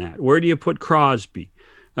Ovechkin in that? Where do you put Crosby?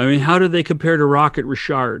 I mean, how do they compare to Rocket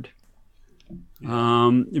Richard?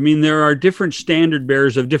 I mean, there are different standard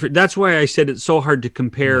bearers of different. That's why I said it's so hard to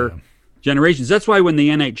compare generations. That's why when the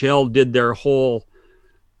NHL did their whole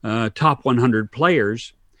top 100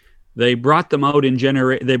 players, they brought them out in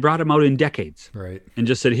decades, right? And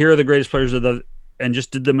just said, here are the greatest players and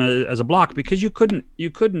just did them as a block, because you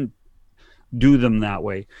couldn't do them that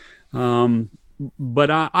way. But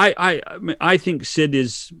I think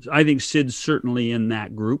Sid's certainly in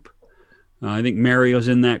that group. I think Mario's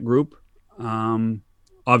in that group.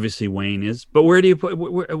 Obviously Wayne is. But where do you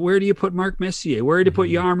put Mark Messier? Where do you put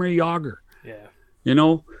Jaromir Jagr? Yeah. You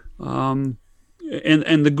know, and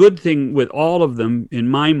the good thing with all of them, in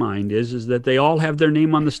my mind, is that they all have their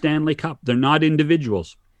name on the Stanley Cup. They're not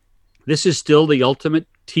individuals. This is still the ultimate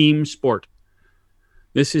team sport.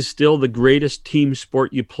 This is still the greatest team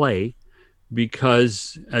sport you play.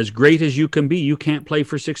 Because as great as you can be, you can't play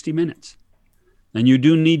for 60 minutes. And you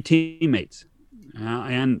do need teammates.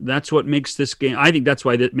 And that's what makes this game, I think that's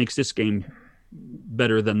why that makes this game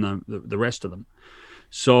better than the rest of them.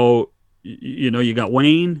 So, you got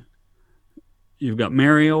Wayne, you've got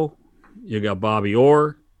Mario, you got Bobby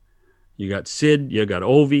Orr, you got Sid, you got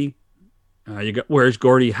Ovi, where's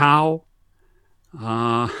Gordie Howe?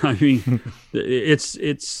 I mean, it's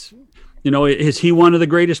is he one of the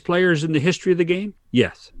greatest players in the history of the game?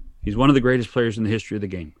 Yes, he's one of the greatest players in the history of the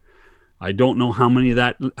game. I don't know how many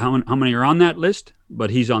are on that list,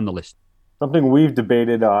 but he's on the list. Something we've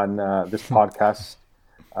debated on this podcast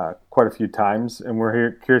quite a few times, and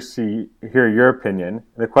we're curious to hear your opinion.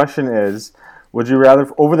 The question is, would you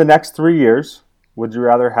rather, over the next 3 years, Would you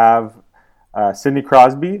rather have Sidney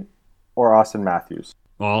Crosby or Austin Matthews?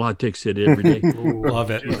 Well, I'll take Sid every day.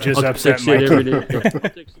 Love it. Just I'll upset take Sid Mikey. every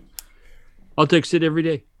day. I'll take Sid every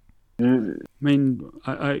day. I mean,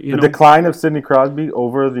 the decline of Sidney Crosby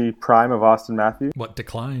over the prime of Austin Matthews? What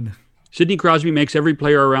decline? Sidney Crosby makes every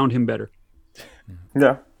player around him better.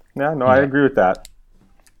 Yeah. No, I agree with that.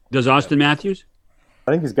 Does Austin Matthews?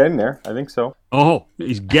 I think he's getting there. I think so. Oh,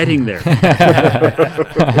 he's getting there.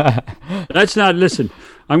 That's not. Listen,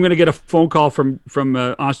 I'm going to get a phone call from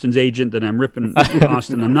Austin's agent that I'm ripping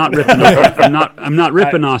Austin. I'm not ripping. I'm not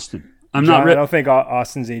ripping Austin. I don't think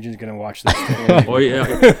Austin's agent's going to watch this. Oh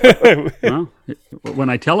yeah. Well, when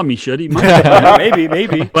I tell him he should, he might.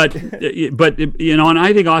 maybe. But you know, and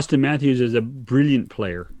I think Austin Matthews is a brilliant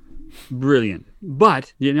player, brilliant.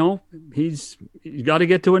 But you know, he's got to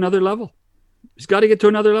get to another level. He's got to get to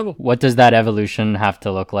another level. What does that evolution have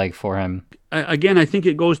to look like for him? Again, I think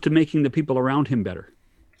it goes to making the people around him better.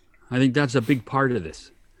 I think that's a big part of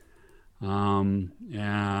this. And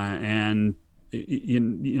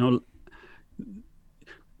you know,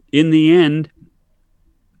 in the end,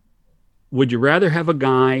 would you rather have a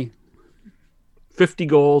guy 50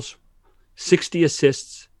 goals, 60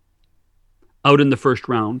 assists out in the first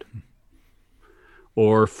round,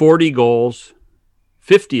 or 40 goals,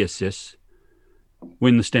 50 assists,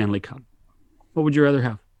 win the Stanley Cup? What would you rather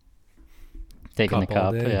have? Taking the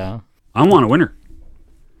cup, yeah. I want a winner.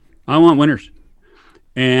 I want winners.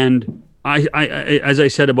 And I as I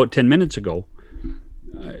said about 10 minutes ago,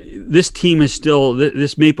 this team is still,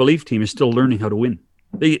 this Maple Leaf team is still learning how to win.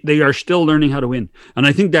 They are still learning how to win. And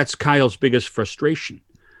I think that's Kyle's biggest frustration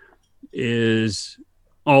is,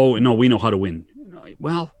 oh, no, we know how to win.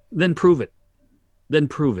 Well, then prove it. Then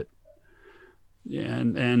prove it.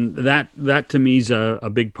 And that to me is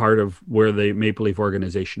a big part of where the Maple Leaf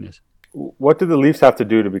organization is. What do the Leafs have to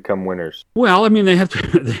do to become winners? Well, I mean, they have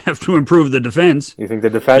to improve the defense. You think the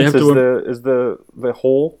defense is the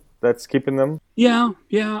hole that's keeping them? Yeah,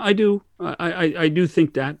 I do. I do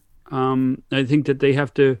think that. I think that they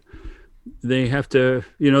have to. They got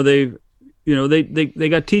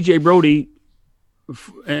TJ Brody,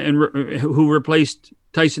 who replaced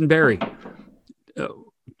Tyson Barrie.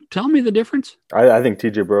 Tell me the difference. I think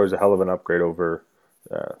TJ Brody is a hell of an upgrade over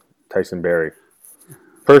Tyson Barrie.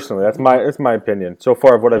 Personally, that's my opinion. So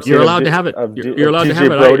far of what I've seen. You're allowed to have it. You're allowed to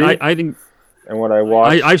have it. I think. And what I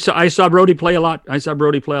watched, I saw Brody play a lot. I saw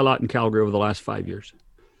Brody play a lot in Calgary over the last 5 years,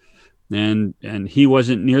 and he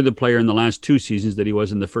wasn't near the player in the last 2 seasons that he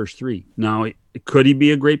was in the first 3. Now, could he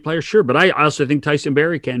be a great player? Sure, but I also think Tyson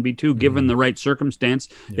Barrie can be too, given the right circumstance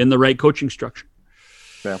in the right coaching structure.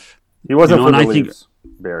 Yeah, he wasn't for the Leafs,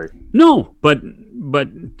 Barrie. No, but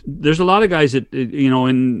there's a lot of guys that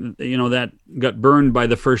that got burned by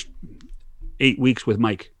the first 8 weeks with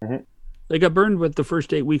Mike. Mm-hmm. They got burned with the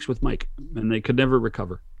first 8 weeks with Mike, and they could never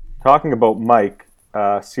recover. Talking about Mike,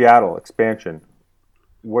 Seattle expansion.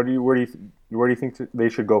 Where do you think they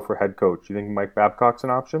should go for head coach? You think Mike Babcock's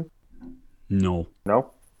an option? No.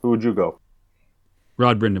 No? Who would you go?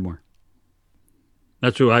 Rod Brindamore.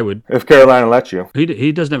 That's who I would. If Carolina lets you.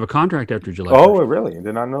 He doesn't have a contract after July 1st. Oh, really? I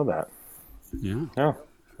did not know that. Yeah. Yeah.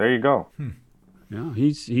 There you go. Yeah,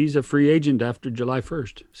 he's a free agent after July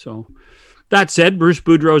 1st. So that said, Bruce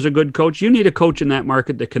Boudreau is a good coach. You need a coach in that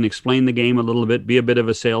market that can explain the game a little bit, be a bit of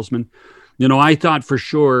a salesman. You know, I thought for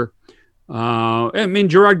sure,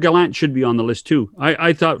 Gerard Gallant should be on the list too.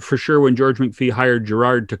 I thought for sure when George McPhee hired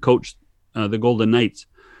Gerard to coach the Golden Knights,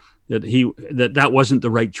 that wasn't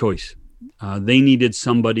the right choice. They needed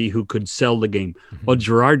somebody who could sell the game. Mm-hmm. Well,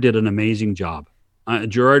 Gerard did an amazing job.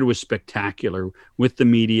 Gerard was spectacular with the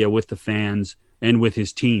media, with the fans, and with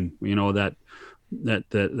his team. You know, that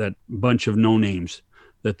bunch of no names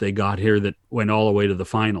that they got here that went all the way to the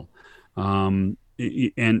final. And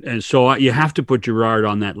so you have to put Gerard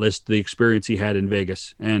on that list, the experience he had in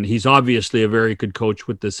Vegas. And he's obviously a very good coach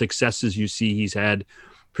with the successes you see he's had,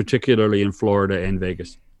 particularly in Florida and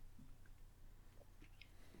Vegas.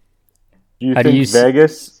 Do you think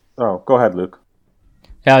Vegas... Oh, go ahead, Luke.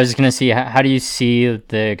 Yeah, I was just going to see, how do you see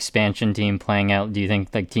the expansion team playing out? Do you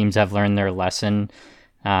think teams have learned their lesson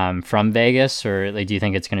from Vegas, or do you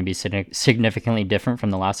think it's going to be significantly different from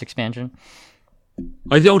the last expansion?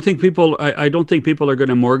 I don't think people are going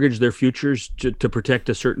to mortgage their futures to protect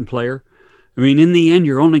a certain player. I mean, in the end,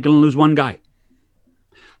 you're only going to lose one guy.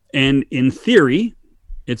 And in theory,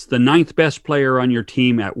 it's the 9th best player on your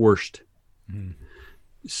team at worst. Mm.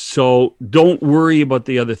 So don't worry about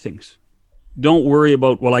the other things. Don't worry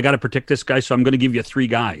about, I got to protect this guy, so I'm going to give you 3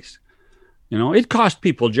 guys. You know, it cost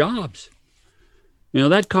people jobs. You know,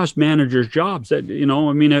 that cost managers jobs. That, you know,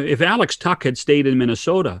 I mean, if Alex Tuck had stayed in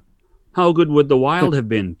Minnesota, how good would the Wild have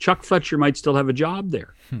been? Chuck Fletcher might still have a job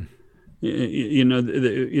there.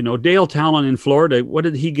 Dale Talon in Florida, what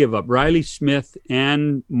did he give up? Riley Smith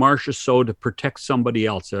and Marcia So to protect somebody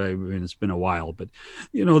else. I mean, it's been a while, but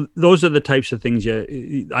those are the types of things.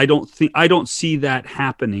 I don't see that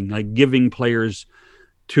happening, like giving players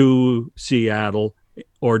to Seattle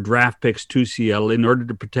or draft picks to Seattle in order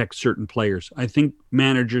to protect certain players. I think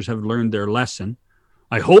managers have learned their lesson.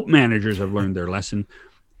 I hope managers have learned their lesson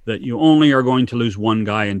that you only are going to lose one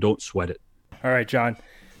guy, and don't sweat it. All right, John.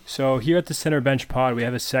 So here at the Center Bench Pod, we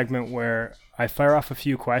have a segment where I fire off a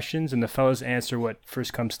few questions and the fellas answer what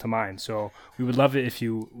first comes to mind. So we would love it if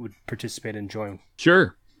you would participate and join.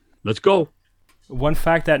 Sure. Let's go. One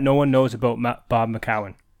fact that no one knows about Bob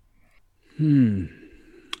McCown.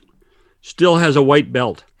 Still has a white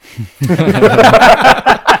belt.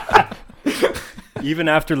 Even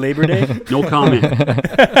after Labor Day? No comment.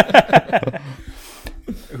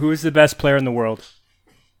 Who is the best player in the world?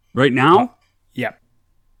 Right now? Yeah.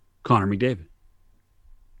 Connor McDavid.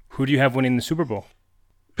 Who do you have winning the Super Bowl?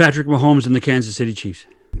 Patrick Mahomes and the Kansas City Chiefs.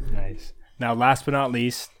 Nice. Now, last but not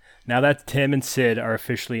least, now that Tim and Sid are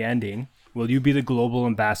officially ending, will you be the global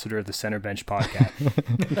ambassador of the Center Bench podcast?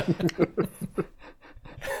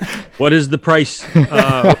 What is the price?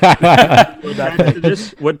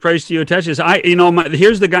 What price do you attach this?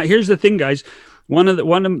 Here's the thing, guys. One of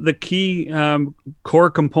the key core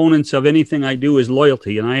components of anything I do is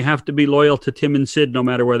loyalty, and I have to be loyal to Tim and Sid no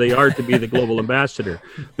matter where they are to be the global ambassador.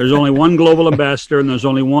 There's only one global ambassador, and there's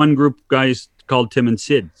only one group of guys called Tim and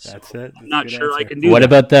Sid. That's it. I'm not sure I can do that. What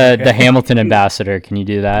about the Hamilton ambassador? Can you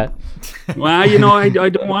do that? Well, I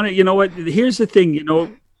don't want it. You know what? Here's the thing.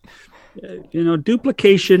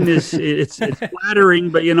 Duplication it's flattering,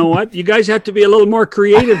 but you know what? You guys have to be a little more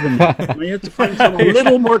creative than that. You have to find something a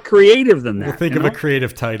little more creative than that. We'll think of a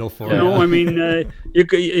creative title for it. I mean, you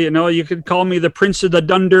could call me the Prince of the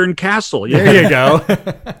Dundurn Castle. There you go.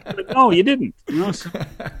 But no, you didn't.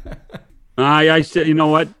 I still, you know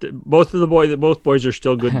what? Both boys are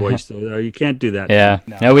still good boys. So you can't do that. Yeah.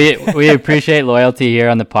 No, we appreciate loyalty here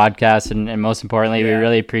on the podcast, and most importantly, we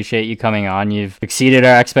really appreciate you coming on. You've exceeded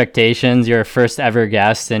our expectations. You're our first ever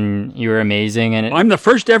guest, and you were amazing. And I'm the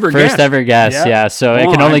first ever guest. Yeah. So it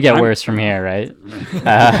can only get worse from here, right?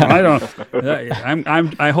 I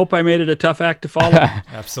don't. I hope I made it a tough act to follow.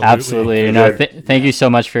 Absolutely. Thank you so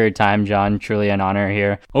much for your time, John. Truly an honor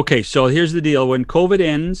here. Okay, so here's the deal. When COVID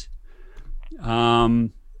ends,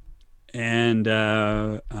 and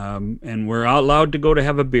we're allowed to go to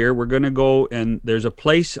have a beer. We're going to go, and there's a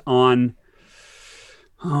place on,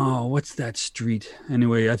 what's that street?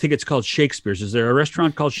 Anyway, I think it's called Shakespeare's. Is there a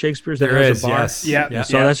restaurant called Shakespeare's that has a bar? Yes. Yeah.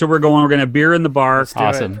 So that's where we're going. We're going to have beer in the bar.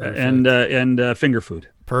 Awesome. And finger food.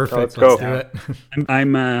 Perfect. Let's do it. I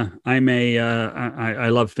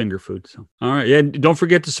love finger food. So all right. Yeah. Don't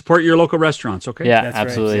forget to support your local restaurants. Okay. Yeah, That's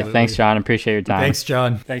absolutely. right. Thanks, John. Appreciate your time. Thanks,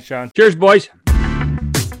 John. Thanks, John. Cheers, boys.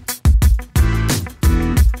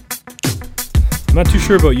 I'm not too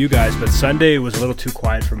sure about you guys, but Sunday was a little too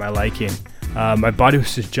quiet for my liking. My body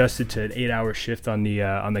was adjusted to an 8-hour shift on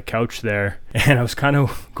the couch there, and I was kind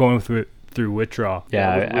of going through withdrawal.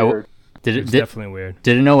 Yeah, It was definitely weird.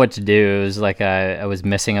 Didn't know what to do. It was like I was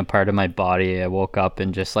missing a part of my body. I woke up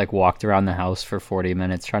and just like walked around the house for 40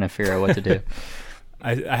 minutes trying to figure out what to do.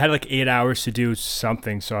 I had like 8 hours to do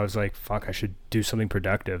something, so I was like, fuck, I should do something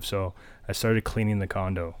productive. So I started cleaning the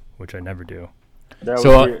condo, which I never do.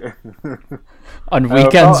 So on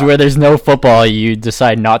weekends where there's no football, you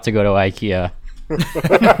decide not to go to IKEA.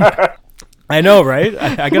 I know, right?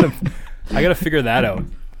 I gotta figure that out.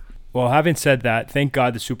 Well, having said that, thank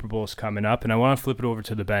God the Super Bowl is coming up, and I want to flip it over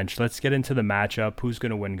to the bench. Let's get into the matchup. Who's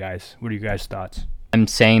going to win, guys? What are you guys' thoughts? I'm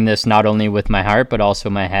saying this not only with my heart, but also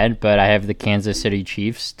my head, but I have the Kansas City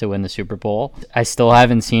Chiefs to win the Super Bowl. I still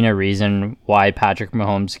haven't seen a reason why Patrick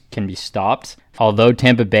Mahomes can be stopped. Although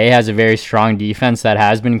Tampa Bay has a very strong defense that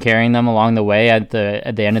has been carrying them along the way at the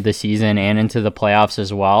end of the season and into the playoffs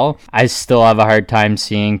as well, I still have a hard time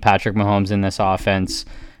seeing Patrick Mahomes in this offense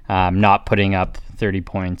not putting up 30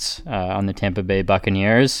 points on the Tampa Bay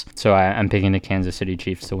Buccaneers. So I'm picking the Kansas City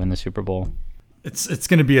Chiefs to win the Super Bowl. It's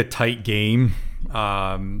going to be a tight game.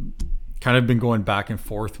 Kind of been going back and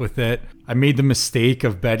forth with it. I made the mistake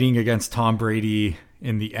of betting against Tom Brady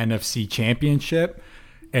in the NFC Championship,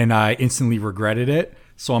 and I instantly regretted it.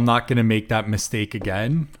 So I'm not going to make that mistake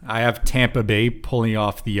again. I have Tampa Bay pulling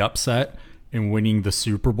off the upset and winning the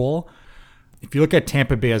Super Bowl. If you look at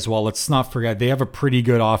Tampa Bay as well, let's not forget they have a pretty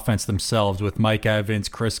good offense themselves with Mike Evans,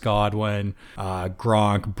 Chris Godwin,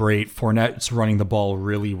 Gronk, Brate. Fournette's running the ball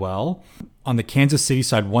really well. On the Kansas City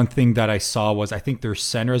side, one thing that I saw was I think their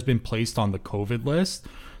center has been placed on the COVID list.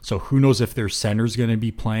 So who knows if their center's going to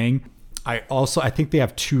be playing. I think they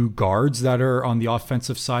have 2 guards that are on the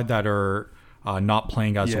offensive side that are not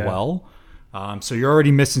playing as well. So you're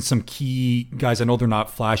already missing some key guys. I know they're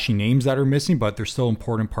not flashy names that are missing, but they're still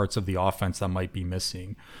important parts of the offense that might be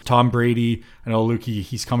missing. Tom Brady, I know Lukey,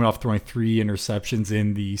 he's coming off throwing 3 interceptions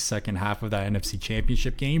in the second half of that NFC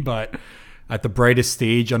Championship game, but at the brightest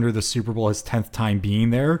stage under the Super Bowl, his 10th time being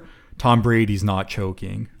there, Tom Brady's not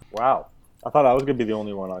choking. Wow. I thought I was going to be the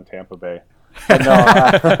only one on Tampa Bay. But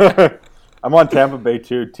no, I'm on Tampa Bay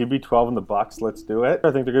too. TB12 and the Bucs. Let's do it.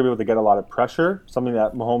 I think they're going to be able to get a lot of pressure, something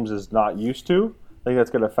that Mahomes is not used to. I think that's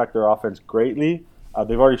going to affect their offense greatly.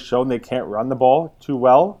 They've already shown they can't run the ball too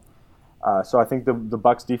well. So I think the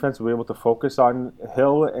Bucs defense will be able to focus on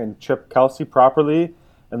Hill and Chip Kelsey properly,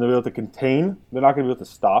 and they'll be able to contain. They're not going to be able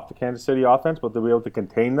to stop the Kansas City offense, but they'll be able to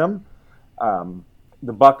contain them.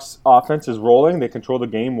 The Bucs offense is rolling. They control the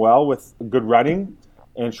game well with good running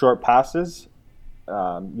and short passes.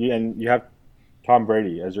 And you have Tom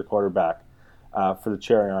Brady as your quarterback for the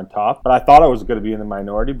cherry on top. But I thought I was going to be in the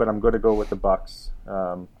minority, but I'm going to go with the Bucs.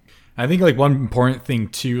 I think like one important thing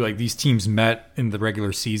too, like these teams met in the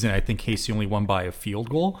regular season. I think Casey only won by a field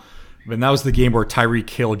goal. And that was the game where Tyreek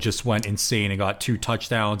Hill just went insane and got 2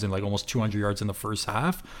 touchdowns and like almost 200 yards in the first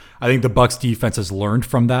half. I think the Bucs defense has learned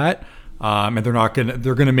from that. And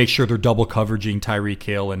they're going to make sure they're double coveraging Tyreek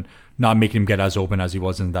Hill and not making him get as open as he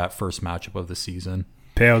was in that first matchup of the season.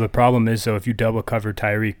 Pale, the problem is, though, if you double cover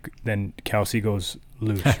Tyreek, then Kelsey goes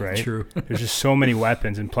loose, right? True. There's just so many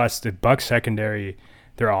weapons. And plus, the Bucs secondary,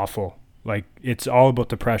 they're awful. Like, it's all about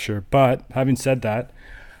the pressure. But having said that,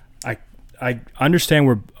 I understand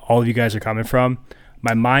where all of you guys are coming from.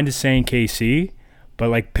 My mind is saying KC, but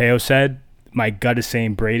like Peo said, my gut is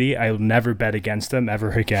saying Brady. I will never bet against them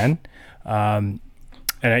ever again. And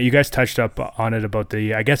you guys touched up on it about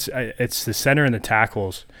I guess it's the center and the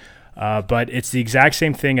tackles. But it's the exact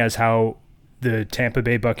same thing as how the Tampa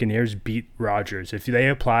Bay Buccaneers beat Rodgers. If they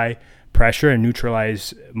apply pressure and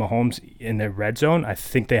neutralize Mahomes in the red zone, I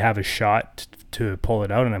think they have a shot to pull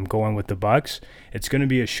it out, and I'm going with the Bucs. It's going to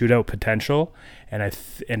be a shootout potential, and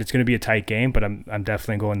it's going to be a tight game, but I'm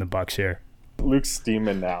definitely going the Bucs here. Luke's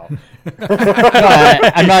steaming now. No,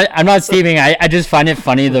 I'm not steaming. I just find it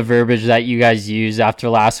funny, the verbiage that you guys use after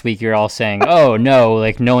last week. You're all saying, "Oh no,"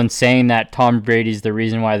 like no one's saying that Tom Brady's the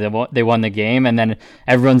reason why they won the game, and then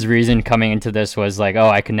everyone's reason coming into this was like, "Oh,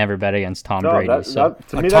 I could never bet against Tom Brady."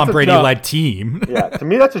 A Tom Brady-led team. Yeah, to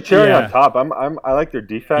me that's a cherry on top. I like their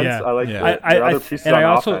defense. Yeah. I like their other pieces on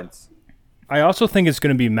offense. I also think it's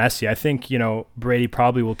going to be messy. I think Brady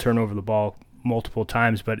probably will turn over the ball multiple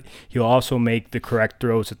times, but he'll also make the correct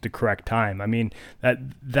throws at the correct time. I mean,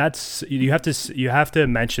 that's you have to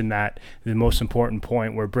mention that the most important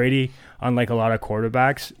point, where Brady, unlike a lot of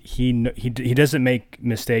quarterbacks, he doesn't make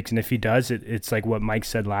mistakes, and if he does, it's like what Mike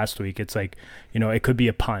said last week. It's like, it could be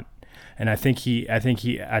a punt, and I think he at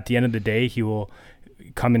the end of the day he will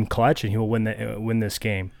come in clutch and he will win this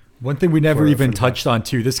game. One thing we never even touched on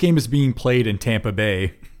too, this game is being played in Tampa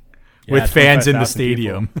Bay with fans in the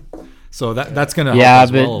stadium. So that's going to help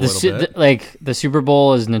as well a little bit. Like the Super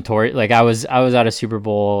Bowl is notorious. Like I was at a Super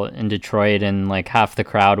Bowl in Detroit, and like half the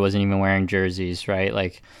crowd wasn't even wearing jerseys, right?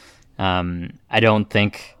 Like I don't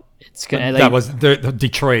think it's going to... That was the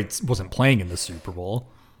Detroit wasn't playing in the Super Bowl.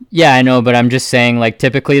 Yeah, I know, but I'm just saying, like,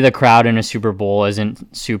 typically the crowd in a Super Bowl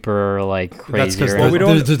isn't super, like, crazy. That's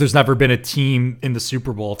because there's never been a team in the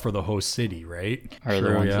Super Bowl for the host city, right?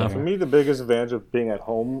 True, yeah. For me, the biggest advantage of being at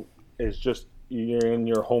home is just you're in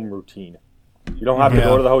your home routine. You don't have to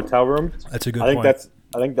go to the hotel room. That's a good point.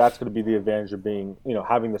 I think that's going to be the advantage of being,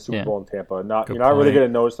 having the Super Bowl in Tampa. You're not really going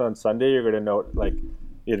to notice on Sunday. You're going to note, like,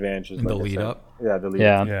 the advantages. In the lead up. Yeah, the lead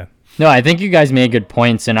up. Yeah. No, I think you guys made good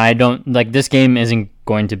points, and I don't like this game isn't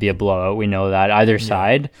going to be a blowout. We know that either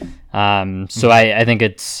side. So I think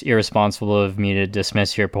it's irresponsible of me to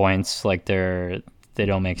dismiss your points like they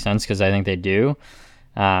don't make sense, because I think they do.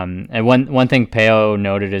 And one thing Peo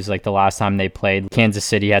noted is like the last time they played, Kansas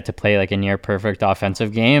City had to play like a near perfect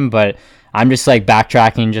offensive game, but I'm just like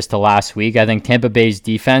backtracking just to last week. I think Tampa Bay's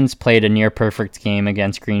defense played a near perfect game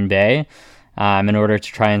against Green Bay. In order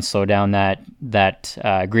to try and slow down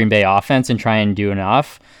that Green Bay offense and try and do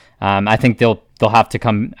enough. I think they'll have to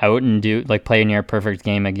come out and play a near perfect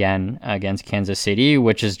game again against Kansas City,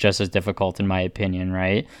 which is just as difficult in my opinion,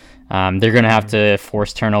 right? They're going to have to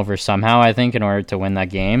force turnovers somehow, I think, in order to win that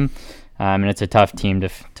game. And it's a tough team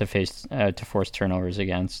to face to force turnovers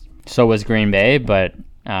against. So was Green Bay, but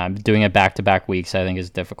doing it back-to-back weeks, I think, is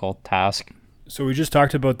a difficult task. So we just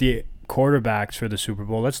talked about the quarterbacks for the Super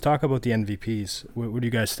Bowl. Let's talk about the MVPs. What do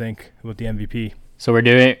you guys think about the MVP? So we're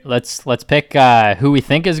doing let's pick who we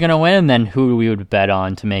think is gonna win, and then who we would bet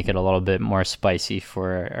on to make it a little bit more spicy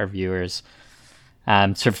for our viewers.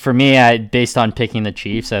 So for me, based on picking the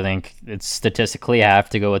Chiefs, I think it's statistically I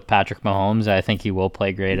have to go with Patrick Mahomes. I think he will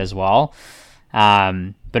play great as well.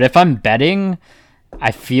 But if I'm betting,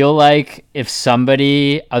 I feel like if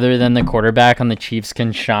somebody other than the quarterback on the Chiefs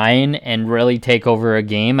can shine and really take over a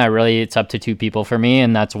game, it's up to two people for me,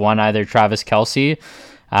 and that's one, either Travis Kelce,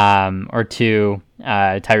 or two,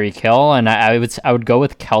 Tyreek Hill. And I would go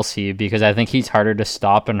with Kelce because I think he's harder to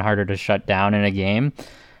stop and harder to shut down in a game.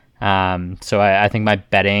 So I think my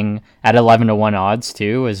betting at 11-1 odds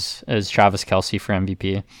too is Travis Kelce for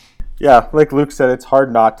MVP. Yeah, like Luke said, it's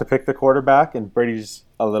hard not to pick the quarterback, and Brady's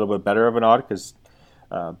a little bit better of an odd because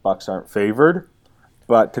Bucs aren't favored.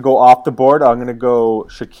 But to go off the board, I'm going to go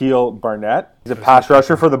Shaquille Barnett. He's a pass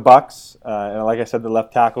rusher for the Bucs, and like I said, the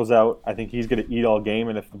left tackle's out. I think he's going to eat all game,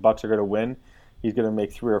 and if the Bucs are going to win, he's going to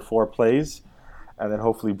make 3 or 4 plays. And then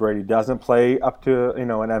hopefully Brady doesn't play up to an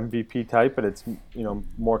MVP type, but it's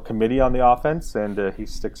more committee on the offense, and he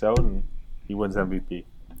sticks out and he wins MVP.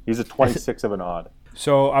 He's a 26 of an odd.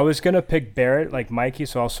 So I was gonna pick Barrett like Mikey,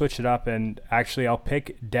 so I'll switch it up, and actually I'll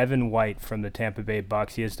pick Devin White from the Tampa Bay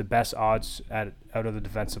Bucs. He has the best odds out of the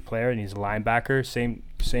defensive player, and he's a linebacker.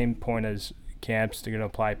 Same point as Camps. They're gonna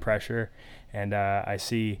apply pressure, and I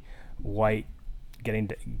see White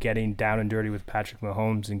getting down and dirty with Patrick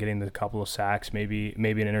Mahomes and getting the couple of sacks, maybe an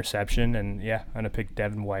interception, and yeah, I'm gonna pick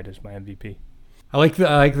Devin White as my MVP. I like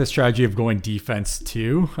the strategy of going defense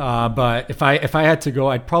too. But if I had to go,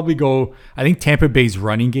 I'd probably go. I think Tampa Bay's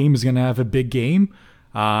running game is gonna have a big game.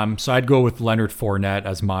 So I'd go with Leonard Fournette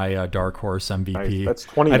as my dark horse MVP. Nice. That's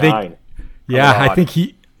 29. I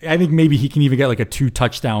think maybe he can even get like a 2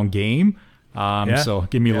 touchdown game. So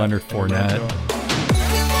give me Leonard Fournette.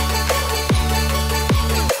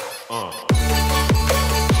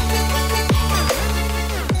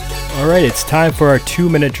 All right, it's time for our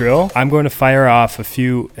 2-minute drill. I'm going to fire off a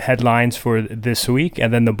few headlines for this week,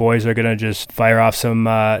 and then the boys are going to just fire off some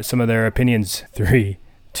of their opinions. 3,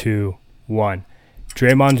 2, 1.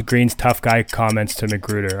 Draymond Green's tough guy comments to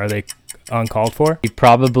McGruder. Are they uncalled for? He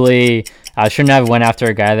probably shouldn't have went after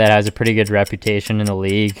a guy that has a pretty good reputation in the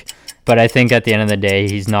league. But I think at the end of the day,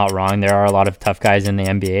 he's not wrong. There are a lot of tough guys in the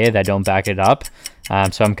NBA that don't back it up.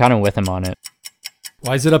 So I'm kind of with him on it.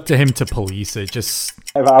 Why is it up to him to police it?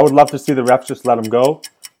 I would love to see the refs just let him go,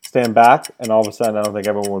 stand back, and all of a sudden I don't think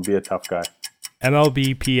everyone would be a tough guy.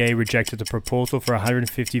 MLBPA rejected the proposal for a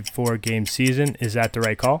 154-game season. Is that the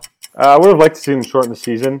right call? I would have liked to see them shorten the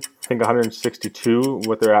season. I think 162,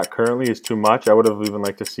 what they're at currently, is too much. I would have even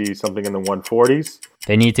liked to see something in the 140s.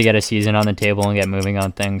 They need to get a season on the table and get moving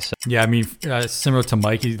on things. So. Yeah, I mean, similar to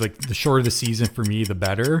Mikey, like the shorter the season for me, the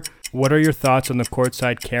better. What are your thoughts on the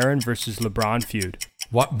courtside Karen versus LeBron feud?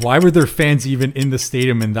 Why were there fans even in the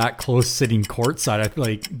stadium in that close sitting courtside? I feel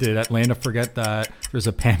like, did Atlanta forget that there's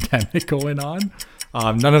a pandemic going on?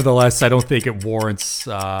 Nonetheless, I don't think it warrants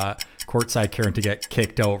courtside Karen to get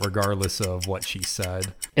kicked out regardless of what she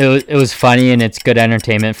said. It was funny, and it's good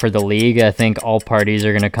entertainment for the league. I think all parties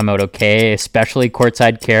are going to come out okay, especially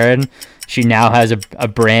courtside Karen. She now has a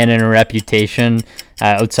brand and a reputation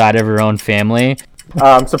outside of her own family.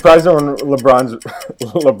 I'm surprised on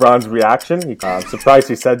LeBron's reaction. I'm surprised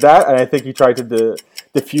he said that, and I think he tried to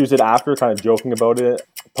diffuse it after, kind of joking about it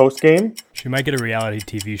post-game. She might get a reality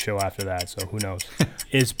TV show after that, so who knows.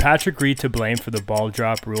 Is Patrick Reed to blame for the ball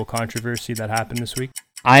drop rule controversy that happened this week?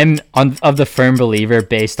 I'm of the firm believer,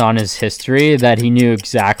 based on his history, that he knew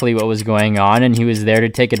exactly what was going on, and he was there to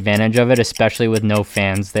take advantage of it, especially with no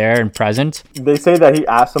fans there and present. They say that he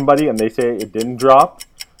asked somebody, and they say it didn't drop.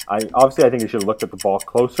 I think he should have looked at the ball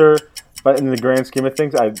closer, but in the grand scheme of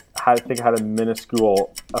things, I think it had a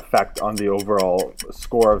minuscule effect on the overall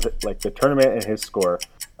score of the tournament and his score.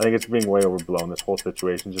 I think it's being way overblown, this whole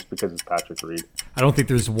situation, just because it's Patrick Reed. I don't think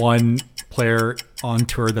there's one player on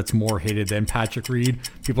tour that's more hated than Patrick Reed.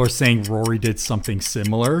 People are saying Rory did something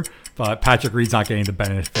similar, but Patrick Reed's not getting the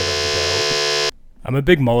benefit of the doubt. I'm a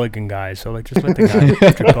big mulligan guy, so just let the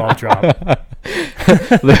guy ball drop.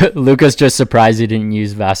 Lucas just surprised he didn't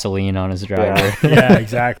use Vaseline on his driver. Yeah,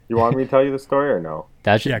 exactly. You want me to tell you the story or no?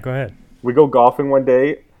 Yeah, go ahead. We go golfing one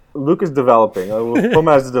day. Luke is developing. We'll put him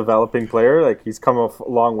as a developing player. Like, he's come a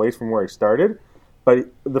long ways from where he started. But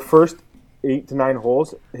the first 8 to 9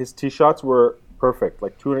 holes, his tee shots were perfect.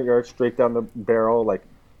 200 yards straight down the barrel.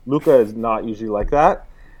 Luka is not usually like that.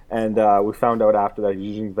 And we found out after that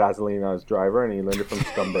he's using Vaseline on his driver, and he learned it from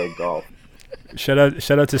Scumbag Golf. Shout out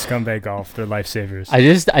to Scumbag Golf. They're lifesavers.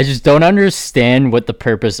 I just don't understand what the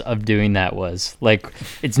purpose of doing that was. Like,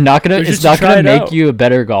 it's not gonna make you a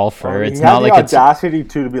better golfer. It's not like it's audacity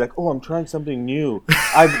to be like, oh, I'm trying something new.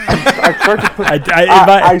 I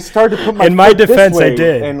started to put my in my defense, I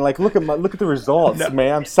did, and like look at the results,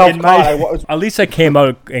 man. I'm self-taught. At least I came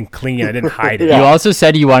out and clean. I didn't hide it. You also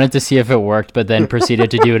said you wanted to see if it worked, but then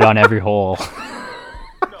proceeded to do it on every hole.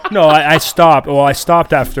 No, I stopped. Well, I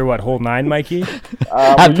stopped after hole 9, Mikey?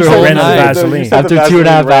 After hole 9, after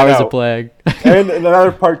 2.5 hours of playing. And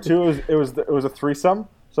another part too it was a threesome.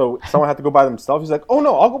 So someone had to go by themselves. He's like, "Oh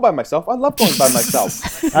no, I'll go by myself. I love going by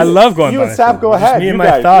myself." I love going. You and Sap go ahead. Me and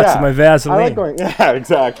my thoughts and my Vaseline. I like going. Yeah,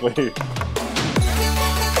 exactly.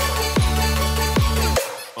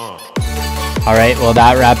 All right, well,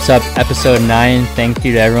 that wraps up episode 9. Thank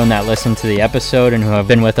you to everyone that listened to the episode and who have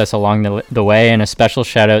been with us along the way, and a special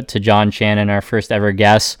shout out to John Shannon, our first ever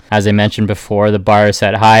guest. As I mentioned before, the bar is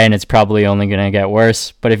set high and it's probably only going to get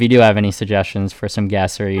worse, but if you do have any suggestions for some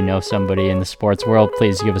guests or you know somebody in the sports world,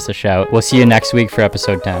 please give us a shout. We'll see you next week for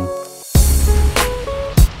episode 10.